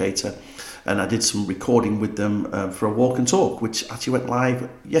communicator. And I did some recording with them for a walk and talk, which actually went live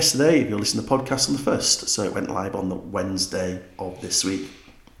yesterday, if you're listening to the podcast on the 1st. So it went live on the Wednesday of this week.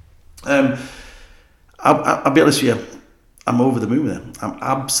 I'll be honest with you, I'm over the moon with it. I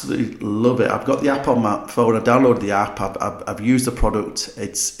absolutely love it. I've got the app on my phone. I downloaded the app. I've used the product.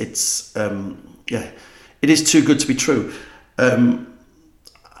 It is too good to be true.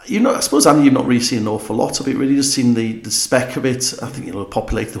 I suppose, Andy, you've not really seen an awful lot of it, really. Just seen the spec of it. I think it'll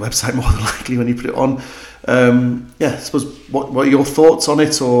populate the website more than likely when you put it on. I suppose, what are your thoughts on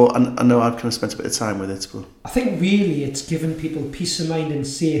it? Or I know I've kind of spent a bit of time with it. But I think really it's given people peace of mind and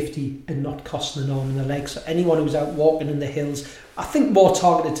safety and not costing an arm and a leg. So anyone who's out walking in the hills, I think more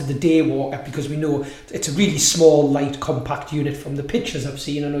targeted to the day walker, because we know it's a really small, light, compact unit from the pictures I've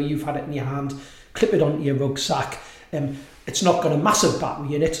seen. I know you've had it in your hand. Clip it onto your rucksack. It's not got a massive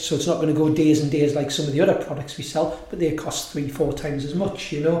battery in it, so it's not going to go days and days like some of the other products we sell, but they cost 3-4 times as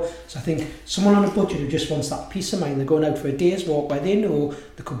much, So I think someone on a budget who just wants that peace of mind, they're going out for a day's walk where they know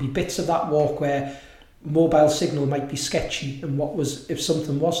there could be bits of that walk where mobile signal might be sketchy, and if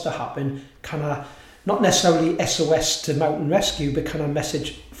something was to happen, can I, not necessarily SOS to mountain rescue, but can I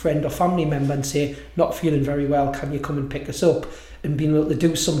message friend or family member and say, not feeling very well, can you come and pick us up? And being able to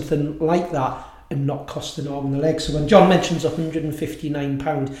do something like that and not cost an arm and a leg. So when John mentions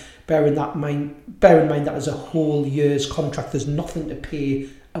 £159, bear in mind that is a whole year's contract. There's nothing to pay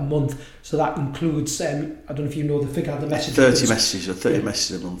a month. So that includes, I don't know if you know the figure, the messages. 30 messages or 30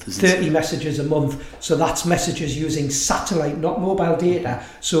 messages a month, isn't 30 messages a month. So that's messages using satellite, not mobile data.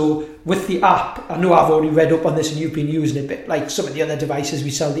 So with the app, I know I've already read up on this and you've been using it, but like some of the other devices we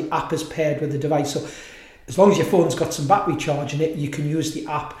sell, the app is paired with the device. So as long as your phone's got some battery charge in it, you can use the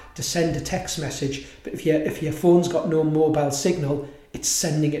app to send a text message. But if your phone's got no mobile signal, it's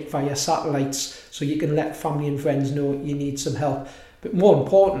sending it via satellites, so you can let family and friends know you need some help. But more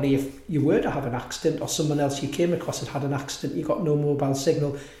importantly, if you were to have an accident or someone else you came across had an accident, you got no mobile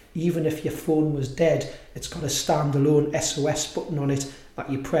signal, even if your phone was dead, it's got a standalone SOS button on it that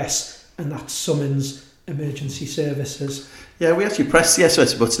you press, and that summons emergency services. Yeah, we actually pressed the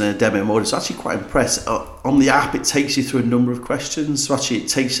SOS button in a demo mode. It's actually quite impressive. On the app, it takes you through a number of questions. So actually, it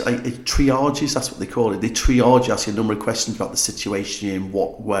triages, that's what they call it. They triage, ask you a number of questions about the situation you're in,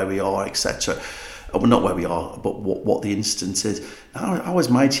 where we are, etc. Well, not where we are, but what the instance is. I was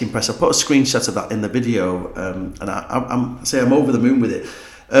mighty impressed. I put a screenshot of that in the video, and I'm over the moon with it.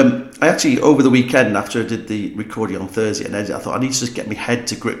 I actually, over the weekend, after I did the recording on Thursday and edit, I thought I need to just get my head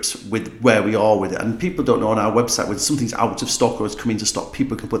to grips with where we are with it. And people don't know on our website, when something's out of stock or it's coming to stock,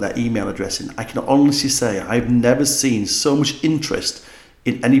 people can put their email address in. I can honestly say I've never seen so much interest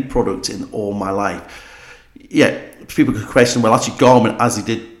in any product in all my life. Yeah, people could question, well, actually Garmin, as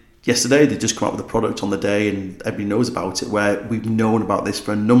they did yesterday, they just come out with a product on the day and everybody knows about it, where we've known about this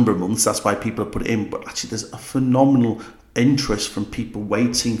for a number of months. That's why people have put it in. But actually there's a phenomenal interest from people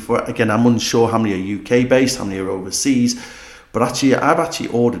waiting for it. Again, I'm unsure how many are UK based, how many are overseas, but actually I've actually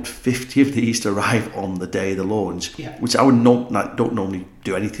ordered 50 of these to arrive on the day of the launch, which I would don't normally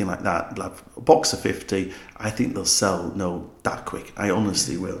do anything like that. Like a box of 50, I think they'll sell that quick. I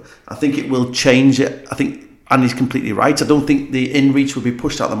honestly will. I think it will change it. I think Andy's completely right. I don't think the InReach will be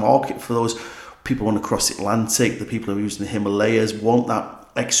pushed out of the market for those people who want to cross the Atlantic. The people who are using the Himalayas want that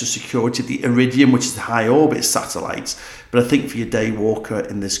extra security. The Iridium, which is the high orbit satellites, but I think for your day walker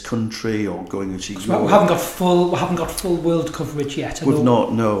in this country or going into Europe, we haven't got full world coverage yet. We've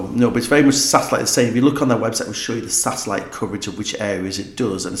not, no, but it's very much satellite the same. If you look on their website, we'll show you the satellite coverage of which areas it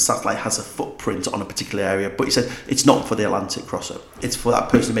does, and the satellite has a footprint on a particular area. But he said it's not for the Atlantic crosser. It's for that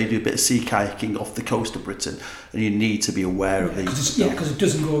person who may do a bit of sea kayaking off the coast of Britain, and you need to be aware of these. Because it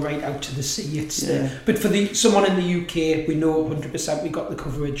doesn't go right out to the sea. But for someone in the UK, we know 100% we got the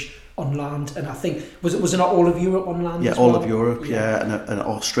coverage on land, and I think was it not all of Europe on land? Yeah, all of Europe, and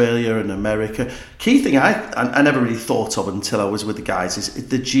Australia and America. Key thing I never really thought of until I was with the guys is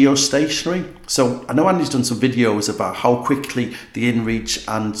the geostationary. So I know Andy's done some videos about how quickly the InReach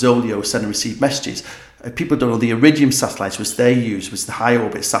and Zoleo send and receive messages. People don't know the Iridium satellites, which they use, was the high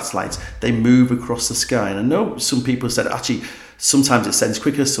orbit satellites. They move across the sky, and I know some people said actually sometimes it sends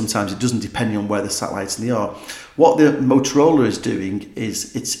quicker, sometimes it doesn't, depending on where the satellites they are. What the Motorola is doing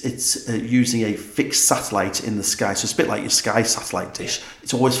is it's using a fixed satellite in the sky, so it's a bit like your Sky satellite dish.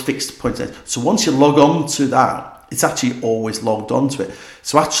 It's always fixed point. So once you log on to that, it's actually always logged onto it.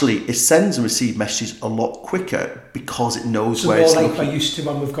 So actually, it sends and receives messages a lot quicker because it knows where it's looking. So more like we're used to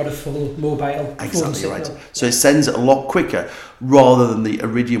when we've got a full mobile Exactly right. So it sends it a lot quicker rather than the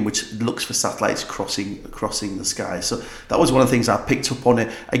Iridium, which looks for satellites crossing the sky. So that was one of the things I picked up on it.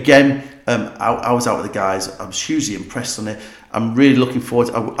 Again, I was out with the guys. I was hugely impressed on it. I'm really looking forward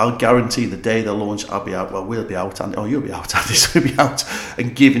to, I'll guarantee the day they launch, I'll be out. Well, we'll be out, and you'll be out, Andy. So we'll be out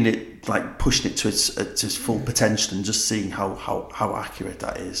and giving it, like pushing it to its full potential and just seeing how accurate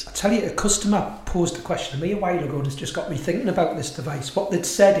that is. I tell you, a customer posed a question to me a while ago and it's just got me thinking about this device. What they'd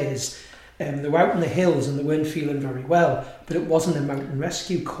said is they were out in the hills and they weren't feeling very well, but it wasn't a mountain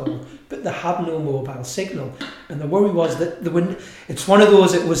rescue call, but they had no mobile signal. And the worry was that they wouldn't, it's one of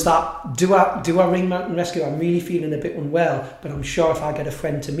those, it was that, do I ring mountain rescue? I'm really feeling a bit unwell, but I'm sure if I get a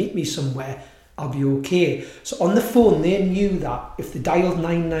friend to meet me somewhere, I'll be okay. So on the phone, they knew that if they dialed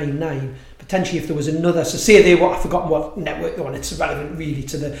 999, potentially if there was another, so say they were, I've forgotten what network they're on, it's irrelevant really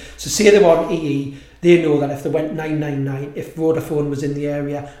to the, so say they were on EE, they know that if they went 999, if Vodafone was in the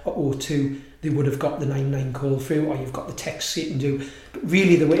area or O2, they would have got the 99 call through, or you've got the text so you can do. But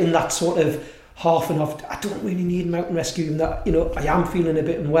really they were in that sort of half and half. I don't really need mountain rescue in that, I am feeling a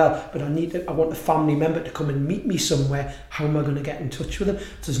bit unwell, but I want a family member to come and meet me somewhere. How am I going to get in touch with them?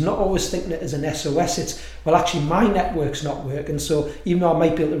 So it's not always thinking it as an SOS. It's, well, actually my network's not working, so even though I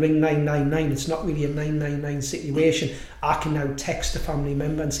might be able to ring 999, it's not really a 999 situation. I can now text a family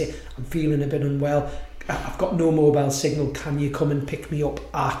member and say, I'm feeling a bit unwell, I've got no mobile signal, can you come and pick me up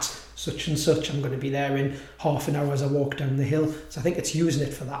at such and such? I'm going to be there in half an hour as I walk down the hill. So I think it's using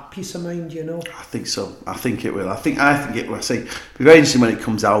it for that peace of mind, I think so. I think it will. I think it will. I think it'll be very interesting when it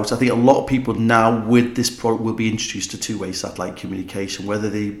comes out. I think a lot of people now with this product will be introduced to two-way satellite communication, whether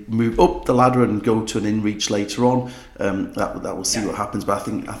they move up the ladder and go to an inReach later on. That we'll see what happens. But I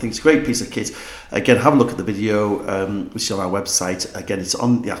think it's a great piece of kit. Again, have a look at the video, which is on our website. Again, it's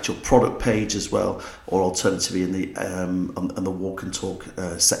on the actual product page as well, or alternatively in the on the walk and talk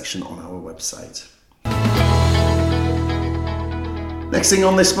section on our website. Next thing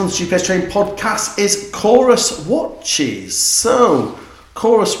on this month's GPS Training podcast is Coros watches. So,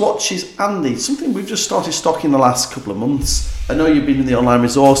 Coros watches, Andy, something we've just started stocking the last couple of months. I know you've been in the online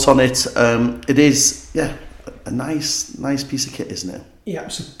resource on it. It is, a nice piece of kit, isn't it? Yeah,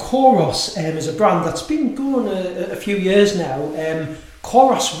 so Coros is a brand that's been going a few years now.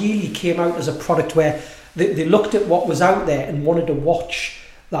 Coros really came out as a product where they looked at what was out there and wanted a watch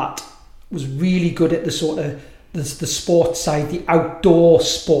that was really good at the sort of the sports side, the outdoor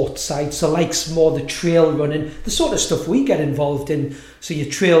sports side, so likes more the trail running, the sort of stuff we get involved in. So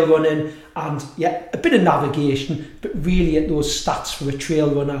your trail running and a bit of navigation, but really at those stats for a trail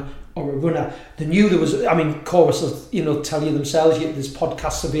runner or a runner. They knew there was, Coros will, tell you themselves, there's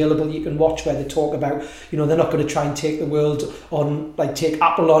podcasts available you can watch where they talk about, they're not going to try and take the world on, like take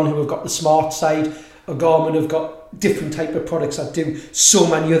Apple on, who have got the smart side, or Garmin have got different type of products that do so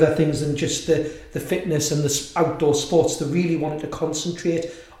many other things than just the fitness and the outdoor sports. They really wanted to concentrate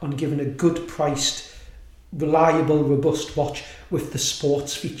on giving a good priced, reliable, robust watch with the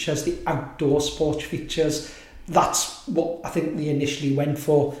sports features, the outdoor sports features. That's what I think they initially went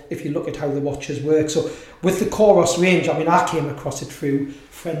for, if you look at how the watches work. So with the Coros range, I came across it through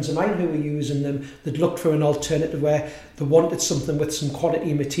friends of mine who were using them. They'd looked for an alternative where they wanted something with some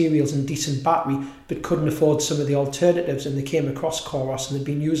quality materials and decent battery, but couldn't afford some of the alternatives, and they came across Coros, and they'd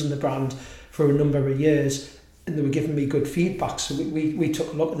been using the brand for a number of years, and they were giving me good feedback. So we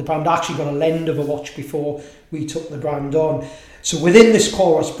took a look at the brand. I actually got a lend of a watch before we took the brand on. So within this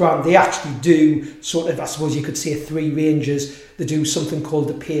Coros brand, they actually do sort of, I suppose you could say, three ranges. They do something called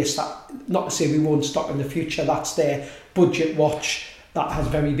the Pace, that, not to say we won't stock in the future, that's their budget watch that has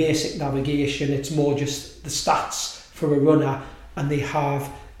very basic navigation. It's more just the stats for a runner. And they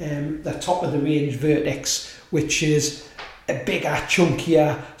have the top of the range Vertex, which is a bigger,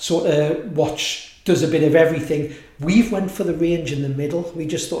 chunkier sort of watch, does a bit of everything. We've went for the range in the middle. We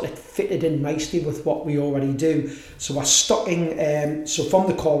just thought it fitted in nicely with what we already do. So we're stocking, so from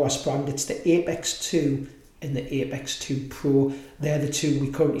the Coros brand, it's the Epix 2 and the Epix 2 Pro. They're the two we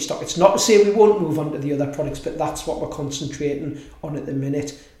currently stock. It's not to say we won't move on to the other products, but that's what we're concentrating on at the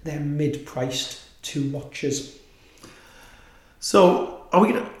minute. They're mid-priced two watches. So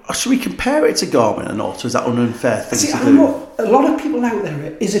should we compare it to Garmin or not? Is that an unfair thing to do? a lot of people out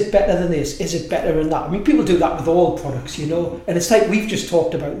there, is it better than this? Is it better than that? I mean, people do that with all products, you know. And it's like we've just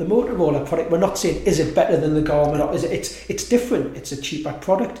talked about the Motorola product. We're not saying, is it better than the Garmin? Or is it? It's different. It's a cheaper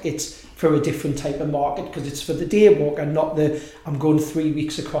product. It's for a different type of market because it's for the day walk and not the, I'm going 3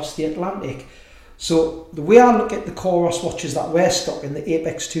 weeks across the Atlantic. So the way I look at the Coros watches that we're stocking, the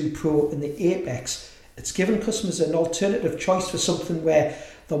Epix 2 Pro and the Epix, it's given customers an alternative choice for something where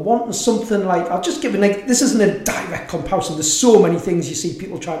they're wanting something like, I'll just give it, like, this isn't a direct comparison, there's so many things you see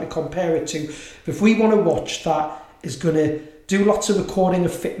people trying to compare it to. But if we want a watch that is going to do lots of recording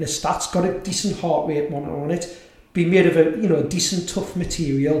of fitness stats, got a decent heart rate monitor on it, be made of a, you know, a decent tough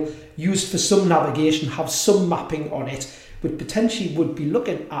material, used for some navigation, have some mapping on it, but potentially would be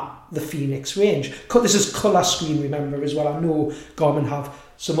looking at the Fenix range. This is colour screen, remember, as well. I know Garmin have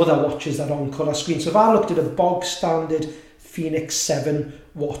some other watches that are on colour screen. So if I looked at a bog standard Fenix 7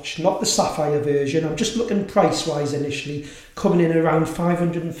 watch, not the Sapphire version, I'm just looking price-wise initially, coming in around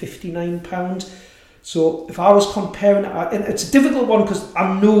 £559. So if I was comparing it, and it's a difficult one because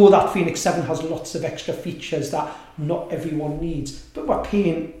I know that Fenix 7 has lots of extra features that not everyone needs, but we're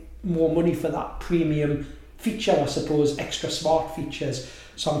paying more money for that premium feature, I suppose, extra smart features.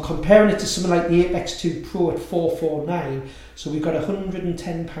 So I'm comparing it to something like the Epix 2 Pro at £449. So we've got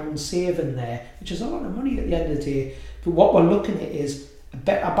 £110 saving there, which is a lot of money at the end of the day. But what we're looking at is a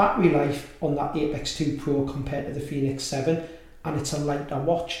better battery life on that Epix 2 Pro compared to the Fenix 7, and it's a lighter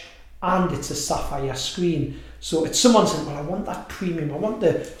watch, and it's a sapphire screen. So it's someone saying, well, I want that premium, I want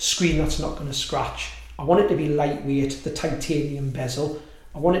the screen that's not going to scratch, I want it to be lightweight, the titanium bezel,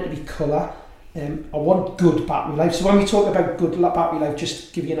 I want it to be colour, I want good battery life. So when we talk about good battery life, just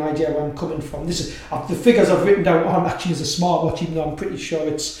to give you an idea where I'm coming from, this is the figures I've written down aren't actually as a smartwatch, even though I'm pretty sure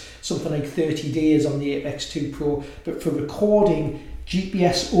it's something like 30 days on the Epix 2 Pro. But for recording,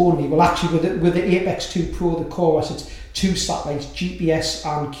 GPS only, well, actually with the Epix 2 Pro, the Coros, it's 2 satellites, GPS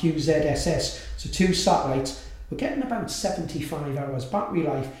and QZSS, so 2 satellites, we're getting about 75 hours battery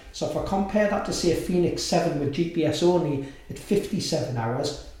life. So if I compare that to, say, a Fenix 7 with GPS only at 57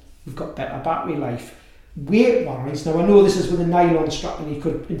 hours, we've got better battery life. Weight-wise, now I know this is with a nylon strap, and you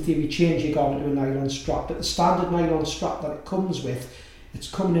could, in theory, change your Garmin to a nylon strap, but the standard nylon strap that it comes with, it's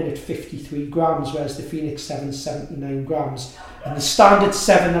coming in at 53 grams, whereas the Fenix 7 is 79 grams. And the standard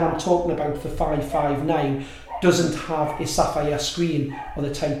 7 that I'm talking about for 559 doesn't have a sapphire screen or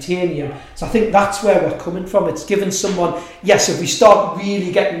the titanium. So I think that's where we're coming from. It's given someone, yes, if we start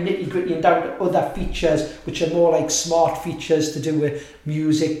really getting nitty-gritty and down to other features, which are more like smart features to do with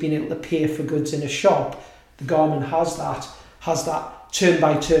music, being able to pay for goods in a shop, the Garmin has that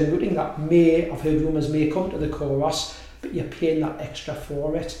turn-by-turn routing that I've heard rumours may come to the Coros, but you're paying that extra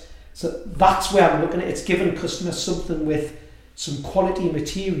for it. So that's where I'm looking at it. It's given customers something with some quality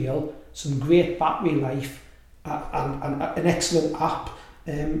material, some great battery life, and an excellent app.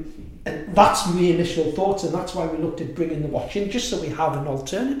 And that's my initial thoughts, and that's why we looked at bringing the watch in, just so we have an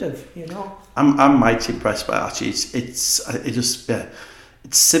alternative, you know. I'm mighty impressed by it, actually. It's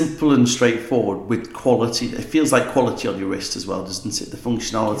simple and straightforward with quality. It feels like quality on your wrist as well, doesn't it? The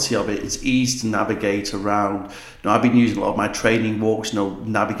functionality of it, it's easy to navigate around. You know, I've been using a lot of my training walks, you know,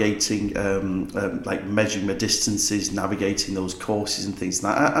 navigating, like measuring my distances, navigating those courses and things.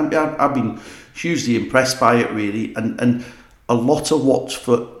 And I've been hugely impressed by it, really, and a lot of watch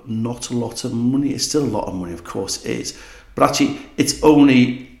for not a lot of money. It's still a lot of money, of course it is, but actually it's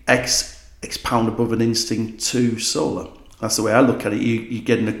only X pound above an Instinct 2 Solar. That's the way I look at it. You're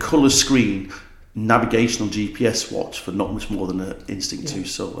getting a colour screen, navigational GPS watch for not much more than an Instinct 2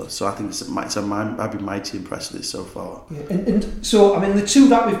 Solar. So I think I've been mighty impressed with it so far. Yeah. And so, I mean, the two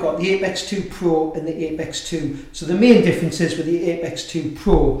that we've got, the Epix 2 Pro and the Epix 2, so the main difference is with the Epix 2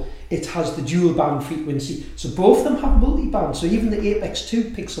 Pro, it has the dual band frequency. So both of them have multi-band. So even the Epix 2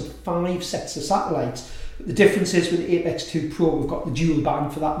 picks up 5 sets of satellites. But the difference is with the Epix 2 Pro, we've got the dual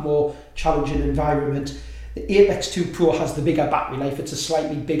band for that more challenging environment. The Epix 2 Pro has the bigger battery life. It's a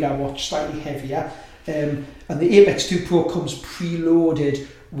slightly bigger watch, slightly heavier. And the Epix 2 Pro comes preloaded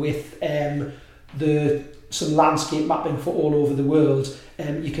with some landscape mapping for all over the world.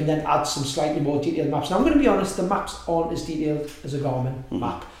 You can then add some slightly more detailed maps. Now, I'm going to be honest, the maps aren't as detailed as a Garmin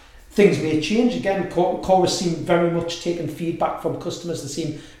map. Things may change. Again, Coros seem very much taking feedback from customers. They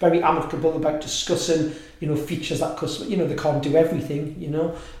seem very amicable about discussing, you know, features that customers, you know, they can't do everything, you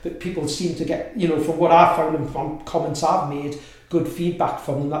know, but people seem to get, you know, from what I've found and from comments I've made, good feedback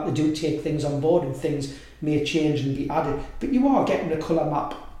from them that they do take things on board and things may change and be added. But you are getting a colour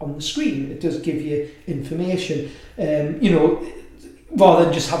map on the screen. It does give you information, you know, rather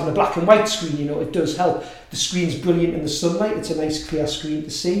than just having a black and white screen. You know, it does help. The screen's brilliant in the sunlight. It's a nice clear screen to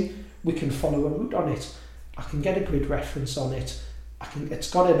see. We can follow a route on it. I can get a grid reference on it. It's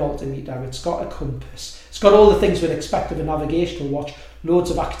got an altimeter, it's got a compass, it's got all the things we'd expect of a navigational watch,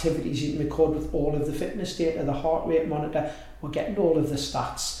 loads of activities you can record with all of the fitness data, the heart rate monitor. We're getting all of the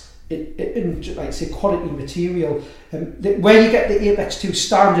stats in like I say, quality material. Where you get the Epix 2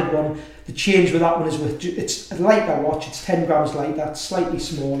 standard one, the change with that one is it's a lighter watch, it's 10 grams lighter, it's slightly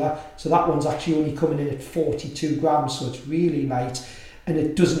smaller, so that one's actually only coming in at 42 grams, so it's really light, and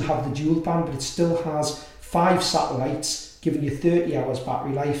it doesn't have the dual band, but it still has 5 satellites, giving you 30 hours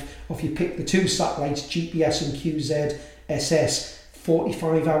battery life. Or if you pick the 2 satellites, GPS and QZ SS,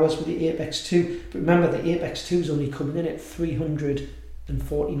 45 hours with the Epix 2. But remember, the Epix 2 is only coming in at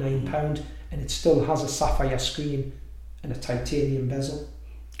 £349, and it still has a sapphire screen and a titanium bezel.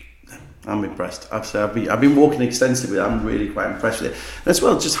 I'm impressed. I've been walking extensively. I'm really quite impressed with it. And as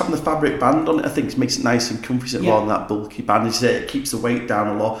well, just having the fabric band on it, I think makes it nice and comfy rather than that bulky band. As you say, it keeps the weight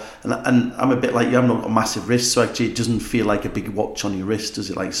down a lot. And I'm a bit like you. I've not got a massive wrist, so actually it doesn't feel like a big watch on your wrist, does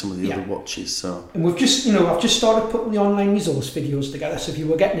it? Like some of the other watches. So. And we've just, I've just started putting the online resource videos together. So if you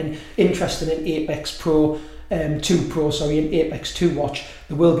were getting interested in Epix Pro. 2 Pro, an Epix 2 watch,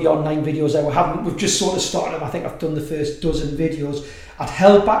 there will be online videos there. We've just sort of started them. I think I've done the first dozen videos. I'd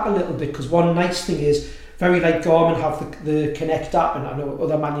held back a little bit because one nice thing is, very like Garmin have the Connect app, and I know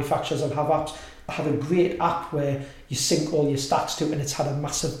other manufacturers have apps, have a great app where you sync all your stats to, and it's had a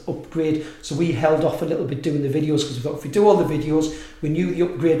massive upgrade. So we held off a little bit doing the videos because we thought if we do all the videos, we knew the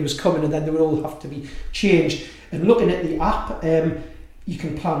upgrade was coming and then they would all have to be changed. And looking at the app, you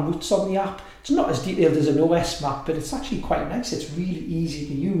can plan routes on the app. It's not as detailed as an OS map, but it's actually quite nice. It's really easy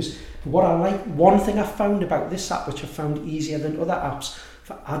to use. But what I like, one thing I found about this app, which I found easier than other apps,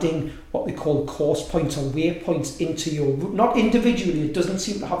 for adding what they call course points or waypoints into your route. Not individually, it doesn't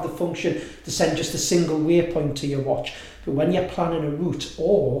seem to have the function to send just a single waypoint to your watch. But when you're planning a route,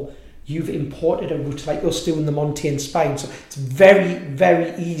 or you've imported a route like us doing the Montane Spine, so it's very,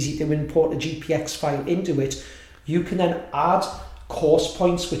 very easy to import a GPX file into it. You can then add course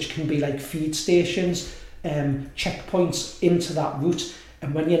points, which can be like feed stations, checkpoints into that route,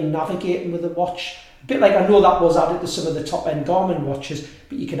 and when you're navigating with a watch, a bit like I know that was added to some of the top end Garmin watches,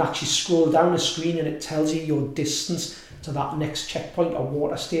 but you can actually scroll down the screen and it tells you your distance to that next checkpoint or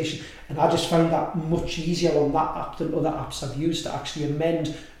water station. And I just found that much easier on that app than other apps I've used to actually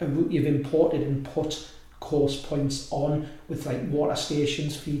amend a route you've imported and put course points on with like water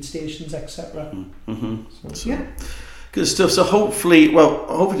stations, feed stations, etc. So, yeah. Good stuff. So hopefully do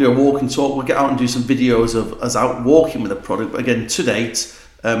a walk and talk. We'll get out and do some videos of us out walking with the product. But again, to date,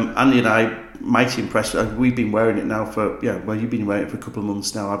 Andy and I mighty impressed. We've been wearing it now you've been wearing it for a couple of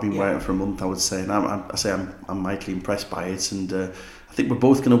months now. I've been wearing it for a month, I would say, and I'm mightily impressed by it. And I think we're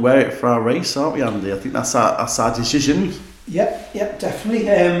both going to wear it for our race, aren't we, Andy? I think that's our decision. Yep, definitely.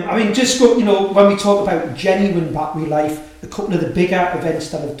 When we talk about genuine battery life, a couple of the bigger events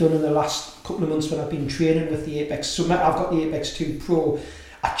that I've done in the last couple of months when I've been training with the Epix. So I've got the Epix 2 Pro.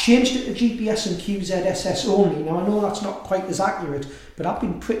 I changed it to GPS and QZSS only. Now I know that's not quite as accurate, but I've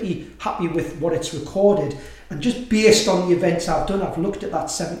been pretty happy with what it's recorded. And just based on the events I've done, I've looked at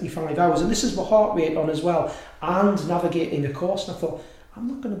that 75 hours, and this is my heart rate on as well, and navigating a course. And I thought, I'm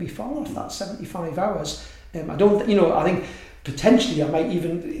not going to be far off that 75 hours. I think potentially I might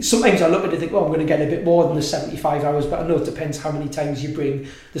even, sometimes I look at it and think, I'm going to get a bit more than the 75 hours, but I know it depends how many times you bring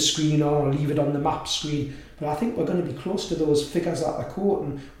the screen on or leave it on the map screen. But I think we're going to be close to those figures that they're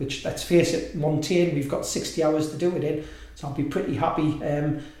quoting, which, let's face it, Montane, we've got 60 hours to do it in, so I'll be pretty happy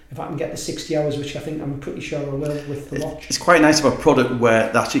if I can get the 60 hours, which I think I'm pretty sure I will with the watch. It's quite nice to have a product where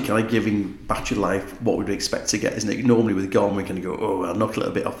they're actually kind of giving battery life what we'd expect to get, isn't it? Normally with Garmin we can go, I'll knock a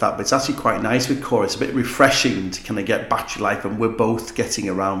little bit off that, but it's actually quite nice with Coros. It's a bit refreshing to kind of get battery life, and we're both getting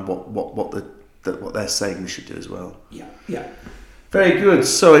around what they're saying we should do as well. Yeah. Very good.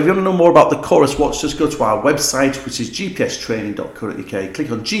 So if you want to know more about the Coros watch, just go to our website, which is gpstraining.co.uk.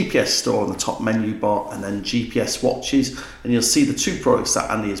 Click on GPS Store on the top menu bar, and then GPS Watches, and you'll see the 2 products that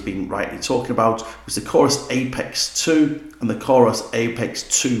Andy has been rightly talking about, which is the Coros Epix 2 and the Coros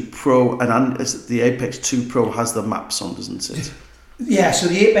Epix 2 Pro. And the Epix 2 Pro has the maps on, doesn't it? Yeah, so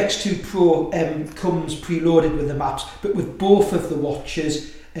the Epix 2 Pro comes preloaded with the maps, but with both of the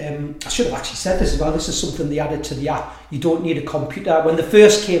watches, I should have actually said this as well, this is something they added to the app. You don't need a computer. When they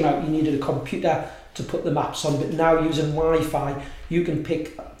first came out, you needed a computer to put the maps on, but now using Wi-Fi, you can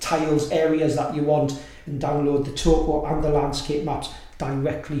pick tiles, areas that you want, and download the topo and the landscape maps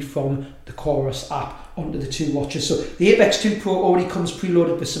directly from the Coros app onto the 2 watches. So the Epix 2 Pro already comes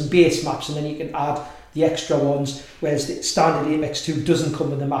preloaded with some base maps, and then you can add the extra ones, whereas the standard Epix 2 doesn't come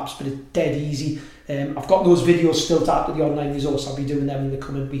with the maps, but it's dead easy. I've got those videos still to add to the online resource. I'll be doing them in the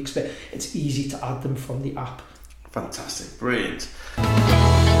coming weeks, but it's easy to add them from the app. Fantastic, brilliant.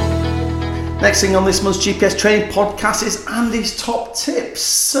 Next thing on this month's GPS training podcast is Andy's top tips.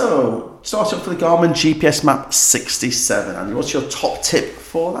 So, starting off with the Garmin GPS Map 67. Andy, what's your top tip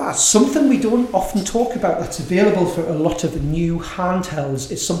for that? Something we don't often talk about that's available for a lot of new handhelds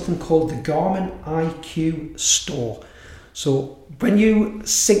is something called the Garmin IQ Store. So, when you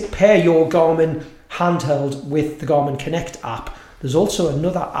pair your Garmin handheld with the Garmin Connect app, there's also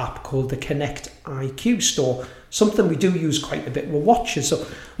another app called the Connect IQ Store. Something we do use quite a bit with watches. So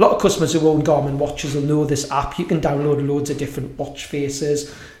a lot of customers who own Garmin watches will know this app. You can download loads of different watch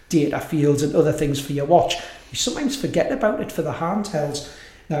faces, data fields and other things for your watch. You sometimes forget about it for the handhelds.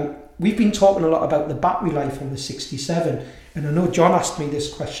 Now, we've been talking a lot about the battery life on the 67, and I know John asked me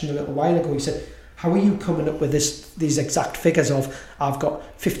this question a little while ago. He said, how are you coming up with these exact figures of I've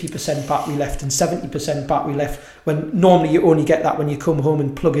got 50% battery left and 70% battery left, when normally you only get that when you come home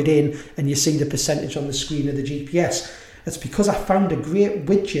and plug it in and you see the percentage on the screen of the GPS? It's because I found a great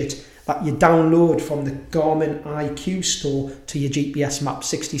widget that you download from the Garmin IQ Store to your GPS Map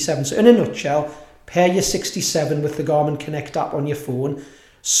 67. So in a nutshell, pair your 67 with the Garmin Connect app on your phone,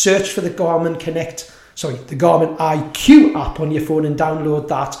 search for the Garmin IQ app on your phone and download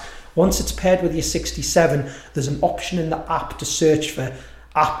that. Once it's paired with your 67, there's an option in the app to search for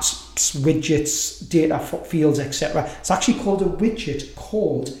apps, widgets, data fields, etc. It's actually called a widget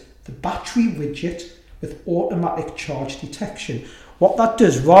called the battery widget with automatic charge detection. What that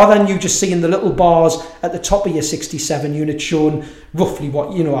does, rather than you just seeing the little bars at the top of your 67 unit showing roughly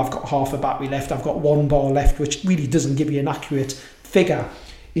what, I've got half a battery left, I've got 1 bar left, which really doesn't give you an accurate figure.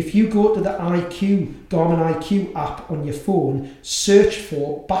 If you go to the Garmin IQ app on your phone, search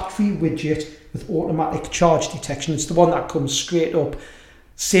for battery widget with automatic charge detection. It's the one that comes straight up.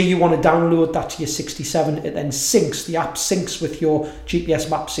 Say you want to download that to your 67, it then syncs. The app syncs with your GPS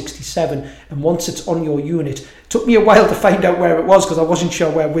Map 67, and once it's on your unit, it took me a while to find out where it was because I wasn't sure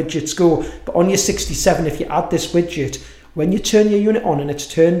where widgets go, but on your 67, if you add this widget, when you turn your unit on and it's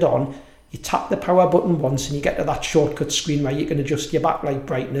turned on, you tap the power button once and you get to that shortcut screen where you can adjust your backlight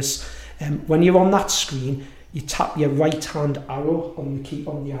brightness. When you're on that screen, you tap your right hand arrow on the key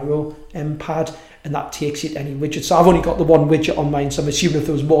on the arrow pad, and that takes you to any widget. So I've only got the one widget on mine, so I'm assuming if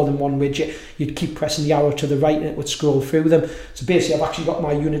there was more than one widget, you'd keep pressing the arrow to the right and it would scroll through them. So basically I've actually got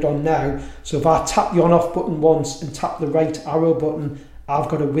my unit on now. So if I tap the on off button once and tap the right arrow button, I've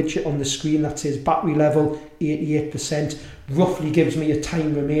got a widget on the screen that says battery level 88%, roughly gives me a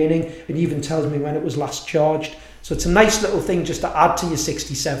time remaining. It even tells me when it was last charged. So it's a nice little thing just to add to your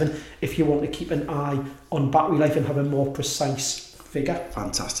 67 if you want to keep an eye on battery life and have a more precise figure.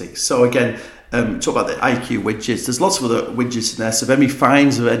 Fantastic. So again, talk about the IQ widgets. There's lots of other widgets in there. So if any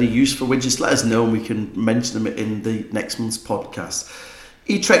finds or any useful widgets, let us know and we can mention them in the next month's podcast.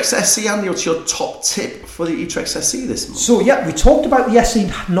 eTrex SE, Andy, what's your top tip for the eTrex SE this month? So yeah, we talked about the SE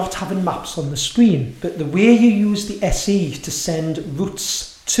not having maps on the screen, but the way you use the SE to send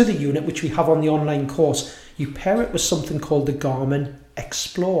routes to the unit, which we have on the online course, you pair it with something called the Garmin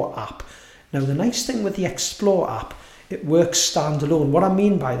Explore app. Now the nice thing with the Explore app, it works standalone. What I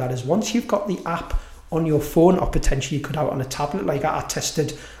mean by that is once you've got the app on your phone, or potentially you could have it on a tablet, like I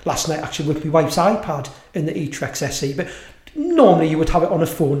tested last night actually with my wife's iPad in the eTrex SE, but normally you would have it on a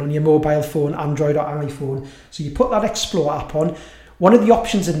phone, on your mobile phone, Android or iPhone. So you put that Explore app on. One of the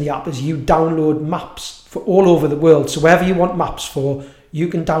options in the app is you download maps for all over the world. So wherever you want maps for, you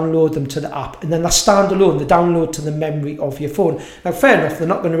can download them to the app, and then they're standalone, they download to the memory of your phone. Now fair enough, they're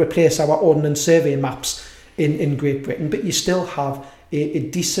not going to replace our Ordnance Survey maps in Great Britain, but you still have a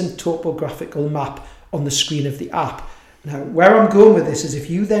decent topographical map on the screen of the app. Now where I'm going with this is if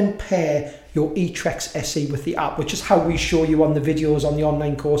you then pair your eTrex SE with the app, which is how we show you on the videos on the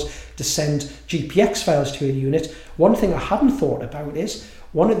online course to send GPX files to a unit. One thing I hadn't thought about is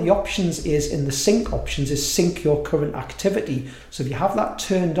one of the options is in the sync options is sync your current activity. So if you have that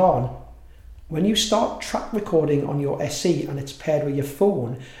turned on, when you start track recording on your SE and it's paired with your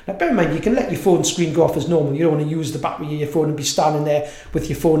phone, now bear in mind you can let your phone screen go off as normal. You don't want to use the battery of your phone and be standing there with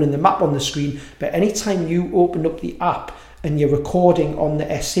your phone and the map on the screen, but anytime you open up the app and you're recording on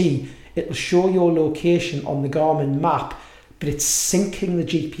the SE, it'll show your location on the Garmin map, but it's syncing the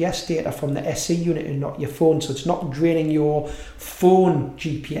GPS data from the SE unit and not your phone, so it's not draining your phone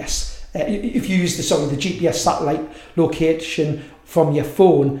GPS. If you use the GPS satellite location from your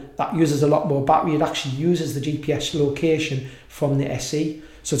phone, that uses a lot more battery. It actually uses the GPS location from the SE.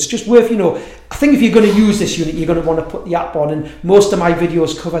 So it's just worth, I think if you're going to use this unit, you're going to want to put the app on, and most of my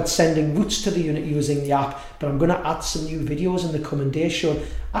videos covered sending routes to the unit using the app, but I'm going to add some new videos in the coming days showing,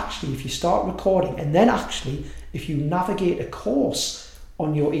 actually, if you start recording, and then actually, if you navigate a course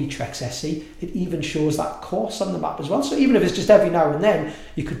on your eTrex SE, it even shows that course on the map as well. So even if it's just every now and then,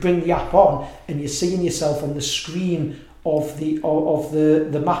 you could bring the app on and you're seeing yourself on the screen of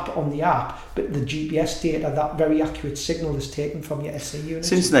the map on the app, but the GPS data, that very accurate signal, is taken from your SE unit.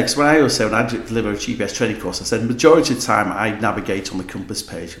 Since next, when I deliver a GPS training course, I said majority of the time I navigate on the compass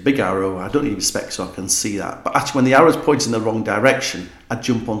page, a big arrow. I don't need a spec so I can see that. But actually, when the arrow's pointing in the wrong direction, I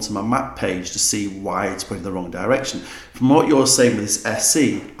jump onto my map page to see why it's pointing in the wrong direction. From what you're saying with this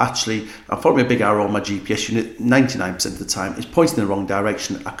SE, actually, I'm following a big arrow on my GPS unit 99% of the time. It's pointing in the wrong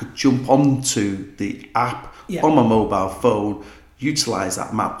direction. I could jump onto the app on my mobile phone, utilise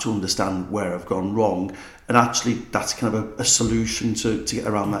that map to understand where I've gone wrong, and actually that's kind of a solution to get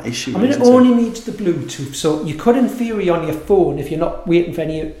around that issue. I mean, it only needs the Bluetooth, so you could in theory on your phone, if you're not waiting for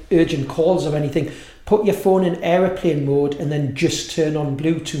any urgent calls or anything, put your phone in aeroplane mode and then just turn on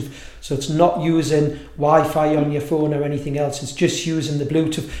Bluetooth. So it's not using Wi-Fi on your phone or anything else, it's just using the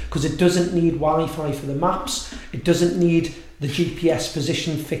Bluetooth, because it doesn't need Wi-Fi for the maps, it doesn't need the GPS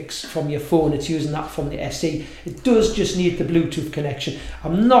position fix from your phone, it's using that from the SE. It does just need the Bluetooth connection.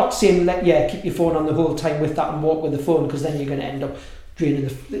 I'm not saying keep your phone on the whole time with that and walk with the phone, because then you're going to end up draining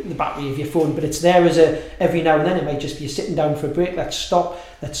the battery of your phone, but it's there as every now and then. It might just be sitting down for a break, let's stop,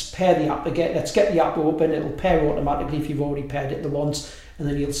 let's pair the app again, let's get the app open, it'll pair automatically if you've already paired it the once, and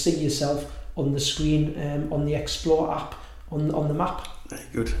then you'll see yourself on the screen on the Explore app on the map. Very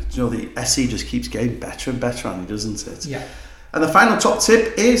good. The SE just keeps getting better and better, Andy, doesn't it? Yeah. And the final top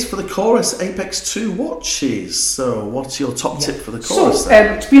tip is for the Coros Apex 2 watches. So what's your top tip for the Coros? So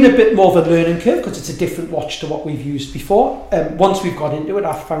it's been a bit more of a learning curve, because it's a different watch to what we've used before. Once we've got into it,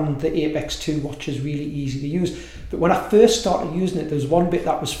 I found the Apex 2 watches really easy to use. But when I first started using it, there was one bit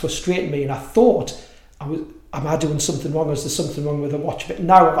that was frustrating me, and I thought, am I doing something wrong? Is there something wrong with the watch? But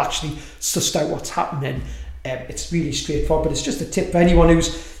now I've actually sussed out what's happening. It's really straightforward, but it's just a tip for anyone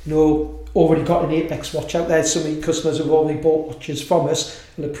who's already got an Apex watch out there. So many customers who've already bought watches from us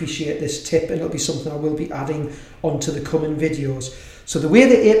will appreciate this tip, and it'll be something I will be adding onto the coming videos. So the way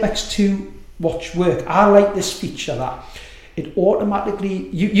the Apex 2 watch work, I like this feature that it automatically,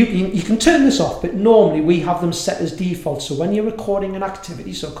 you can turn this off, but normally we have them set as default. So when you're recording an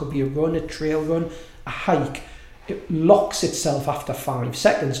activity, so it could be a run, a trail run, a hike, it locks itself after 5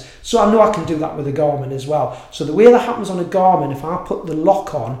 seconds. So I know I can do that with a Garmin as well. So the way that happens on a Garmin, if I put the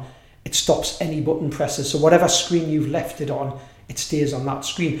lock on, it stops any button presses. So whatever screen you've left it on, it stays on that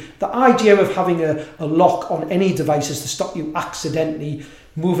screen. The idea of having a lock on any device is to stop you accidentally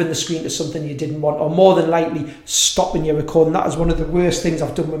moving the screen to something you didn't want, or more than likely stopping your recording. That is one of the worst things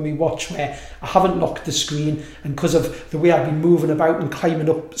I've done with my watch, where I haven't locked the screen, and because of the way I've been moving about and climbing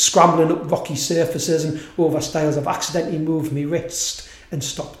up, scrambling up rocky surfaces and over styles, I've accidentally moved my wrist and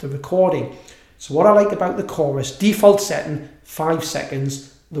stopped the recording. So what I like about the Coros, default setting, 5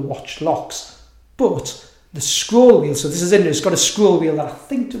 seconds, the watch locks. But the scroll wheel, so this is in there, it's got a scroll wheel that I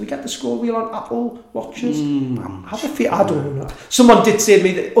think, do we get the scroll wheel on Apple watches? I don't know. Someone did say to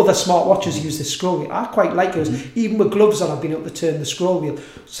me that other smartwatches use this scroll wheel. I quite like it. Even with gloves on, I've been able to turn the scroll wheel.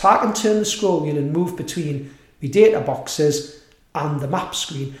 So I can turn the scroll wheel and move between the data boxes and the map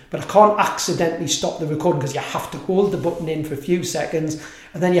screen, but I can't accidentally stop the recording, because you have to hold the button in for a few seconds,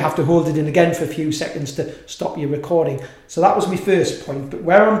 and then you have to hold it in again for a few seconds to stop your recording. So that was my first point. But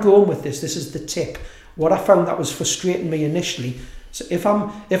where I'm going with this is the tip. What I found that was frustrating me initially. So if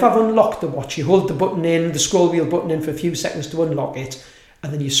I've unlocked the watch, you hold the button in, the scroll wheel button in for a few seconds to unlock it,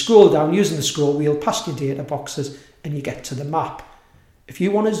 and then you scroll down using the scroll wheel past your data boxes, and you get to the map. If you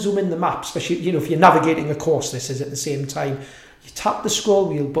want to zoom in the map, especially if you're navigating a course, this is at the same time, you tap the scroll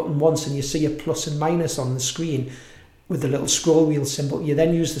wheel button once and you see a plus and minus on the screen with the little scroll wheel symbol. You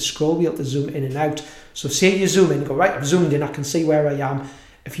then use the scroll wheel to zoom in and out. So say you zoom in, go, right, I've zoomed in, I can see where I am.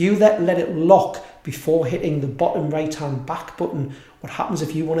 If you let it lock before hitting the bottom right hand back button, what happens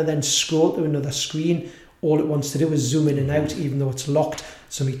if you want to then scroll to another screen, all it wants to do is zoom in and out even though it's locked.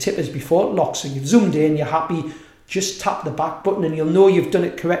 So my tip is before it locks, so you've zoomed in, you're happy, just tap the back button and you'll know you've done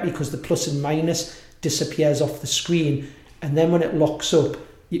it correctly, because the plus and minus disappears off the screen. And then when it locks up,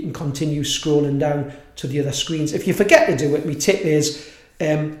 you can continue scrolling down to the other screens. If you forget to do it, my tip is,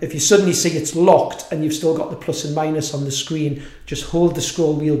 if you suddenly see it's locked and you've still got the plus and minus on the screen, just hold the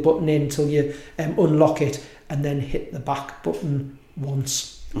scroll wheel button in until you unlock it, and then hit the back button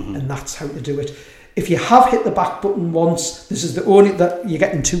once. And that's how to do it. If you have hit the back button once, this is the only that you're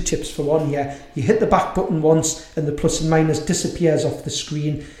getting 2 tips for one here. You hit the back button once and the plus and minus disappears off the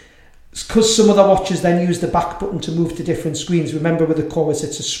screen. Because some other watches then use the back button to move to different screens. Remember with the Coros,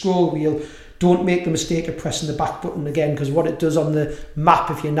 it's a scroll wheel. Don't make the mistake of pressing the back button again, because what it does on the map,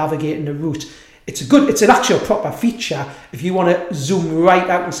 if you're navigating a route, it's an actual proper feature. If you want to zoom right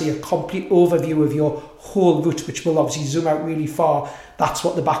out and see a complete overview of your whole route, which will obviously zoom out really far, that's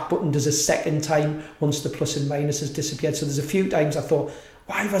what the back button does a second time once the plus and minus has disappeared. So there's a few times I thought,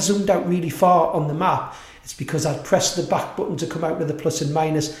 why have I zoomed out really far on the map? It's because I pressed the back button to come out with the plus and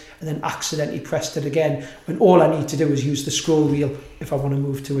minus and then accidentally pressed it again, when all I need to do is use the scroll wheel if I want to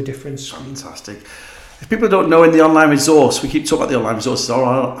move to a different screen. Fantastic. If people don't know, in the online resource, we keep talking about the online resources,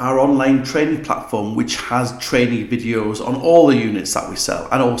 our online training platform, which has training videos on all the units that we sell,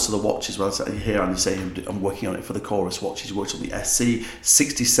 and also the watches. Well, so here I'm saying I'm working on it for the Coros watches, working on the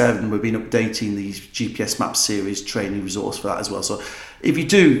SC67. We've been updating the GPS Map series training resource for that as well. So if you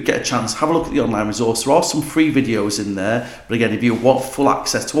do get a chance, have a look at the online resource. There are some free videos in there, but again, if you want full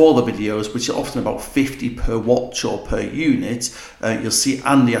access to all the videos, which are often about 50 per watch or per unit, you'll see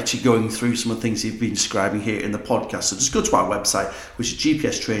Andy actually going through some of the things he's been describing here in the podcast. So just go to our website, which is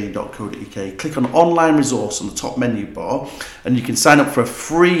gpstraining.co.uk, click on online resource on the top menu bar, and you can sign up for a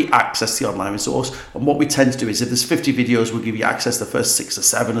free access to the online resource. And what we tend to do is, if there's 50 videos, we'll give you access to the first 6 or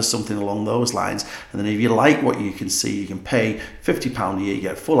 7 or something along those lines. And then if you like what you can see, you can pay £50 a year, you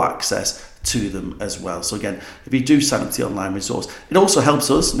get full access to them as well. So again, if you do sign up to the online resource, it also helps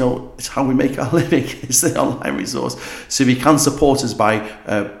us know it's how we make our living, is the online resource. So if you can support us by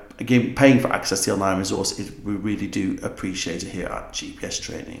again paying for access to the online resource, we really do appreciate it here at GPS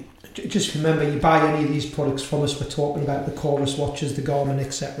Training. Just remember, you buy any of these products from us, we're talking about the Coros watches, the Garmin,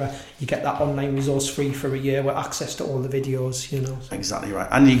 etc., you get that online resource free for a year with access to all the videos, you know. So. Exactly right.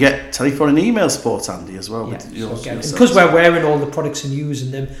 And you get telephone and email support, Andy, as well. Yeah, so again, because we're wearing all the products and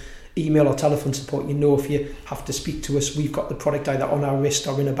using them, email or telephone support, you know, if you have to speak to us, we've got the product either on our wrist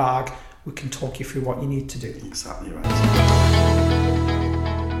or in a bag. We can talk you through what you need to do. Exactly right.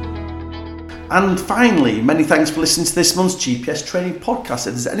 And finally, many thanks for listening to this month's GPS Training Podcast.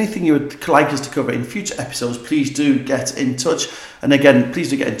 If there's anything you would like us to cover in future episodes, please do get in touch. And again,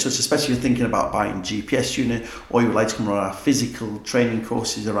 please do get in touch, especially if you're thinking about buying a GPS unit, or you would like to come on our physical training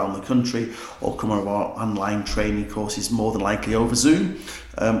courses around the country, or come on our online training courses, more than likely over Zoom,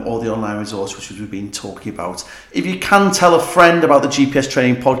 or the online resource, which we've been talking about. If you can tell a friend about the GPS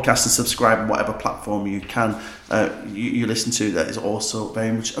Training Podcast and subscribe on whatever platform you can, you listen to, that is also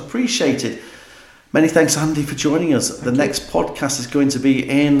very much appreciated. Many thanks, Andy, for joining us. The next podcast is going to be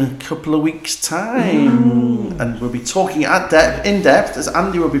in a couple of weeks' time. And we'll be talking in depth, as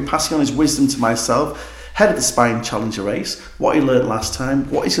Andy will be passing on his wisdom to myself, head of the Spine Challenger race, what he learned last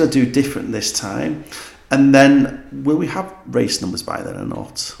time, what he's going to do different this time. And then, will we have race numbers by then or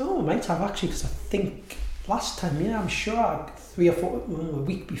not? Oh, we might have, actually, because I think last time, I'm sure 3 or 4, a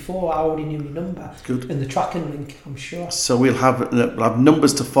week before, I already knew my number. Good. In the tracking link, I'm sure. So we'll have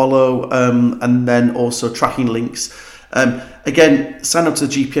numbers to follow, and then also tracking links. Again, sign up to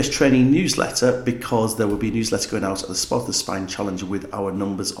the GPS Training newsletter, because there will be a newsletter going out at the spot of the Spine Challenger with our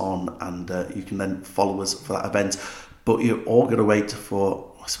numbers on, and you can then follow us for that event. But you're all going to wait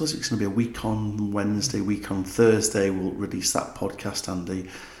for, I suppose it's going to be a week on Wednesday, week on Thursday, we'll release that podcast, Andy.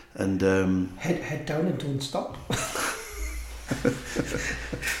 And head down and don't stop.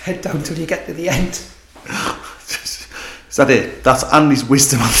 Head down till you get to the end. Is that it? That's Andy's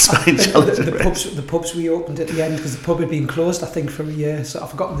wisdom on the Spine Challenger. The pubs we opened at the end, because the pub had been closed, I think, for a year, so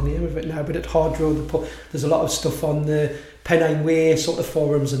I've forgotten the name of it now, but at Hard Road, the pub, there's a lot of stuff on the Pennine Way sort of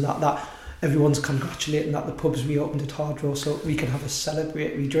forums and that everyone's congratulating that the pubs reopened at Hard Road, so we can have a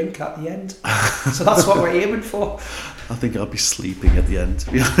celebratory drink at the end. So that's what we're aiming for. I think I'll be sleeping at the end,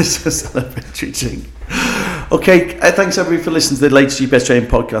 to be honest, a celebratory drink. Okay, thanks everybody for listening to the latest GPS Training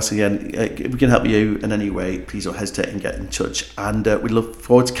Podcast. Again, if we can help you in any way, please don't hesitate and get in touch. And we look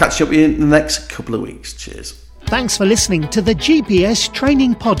forward to catching up with you in the next couple of weeks. Cheers. Thanks for listening to the GPS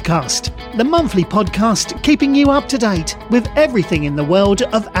Training Podcast, the monthly podcast keeping you up to date with everything in the world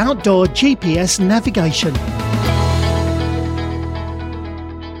of outdoor GPS navigation.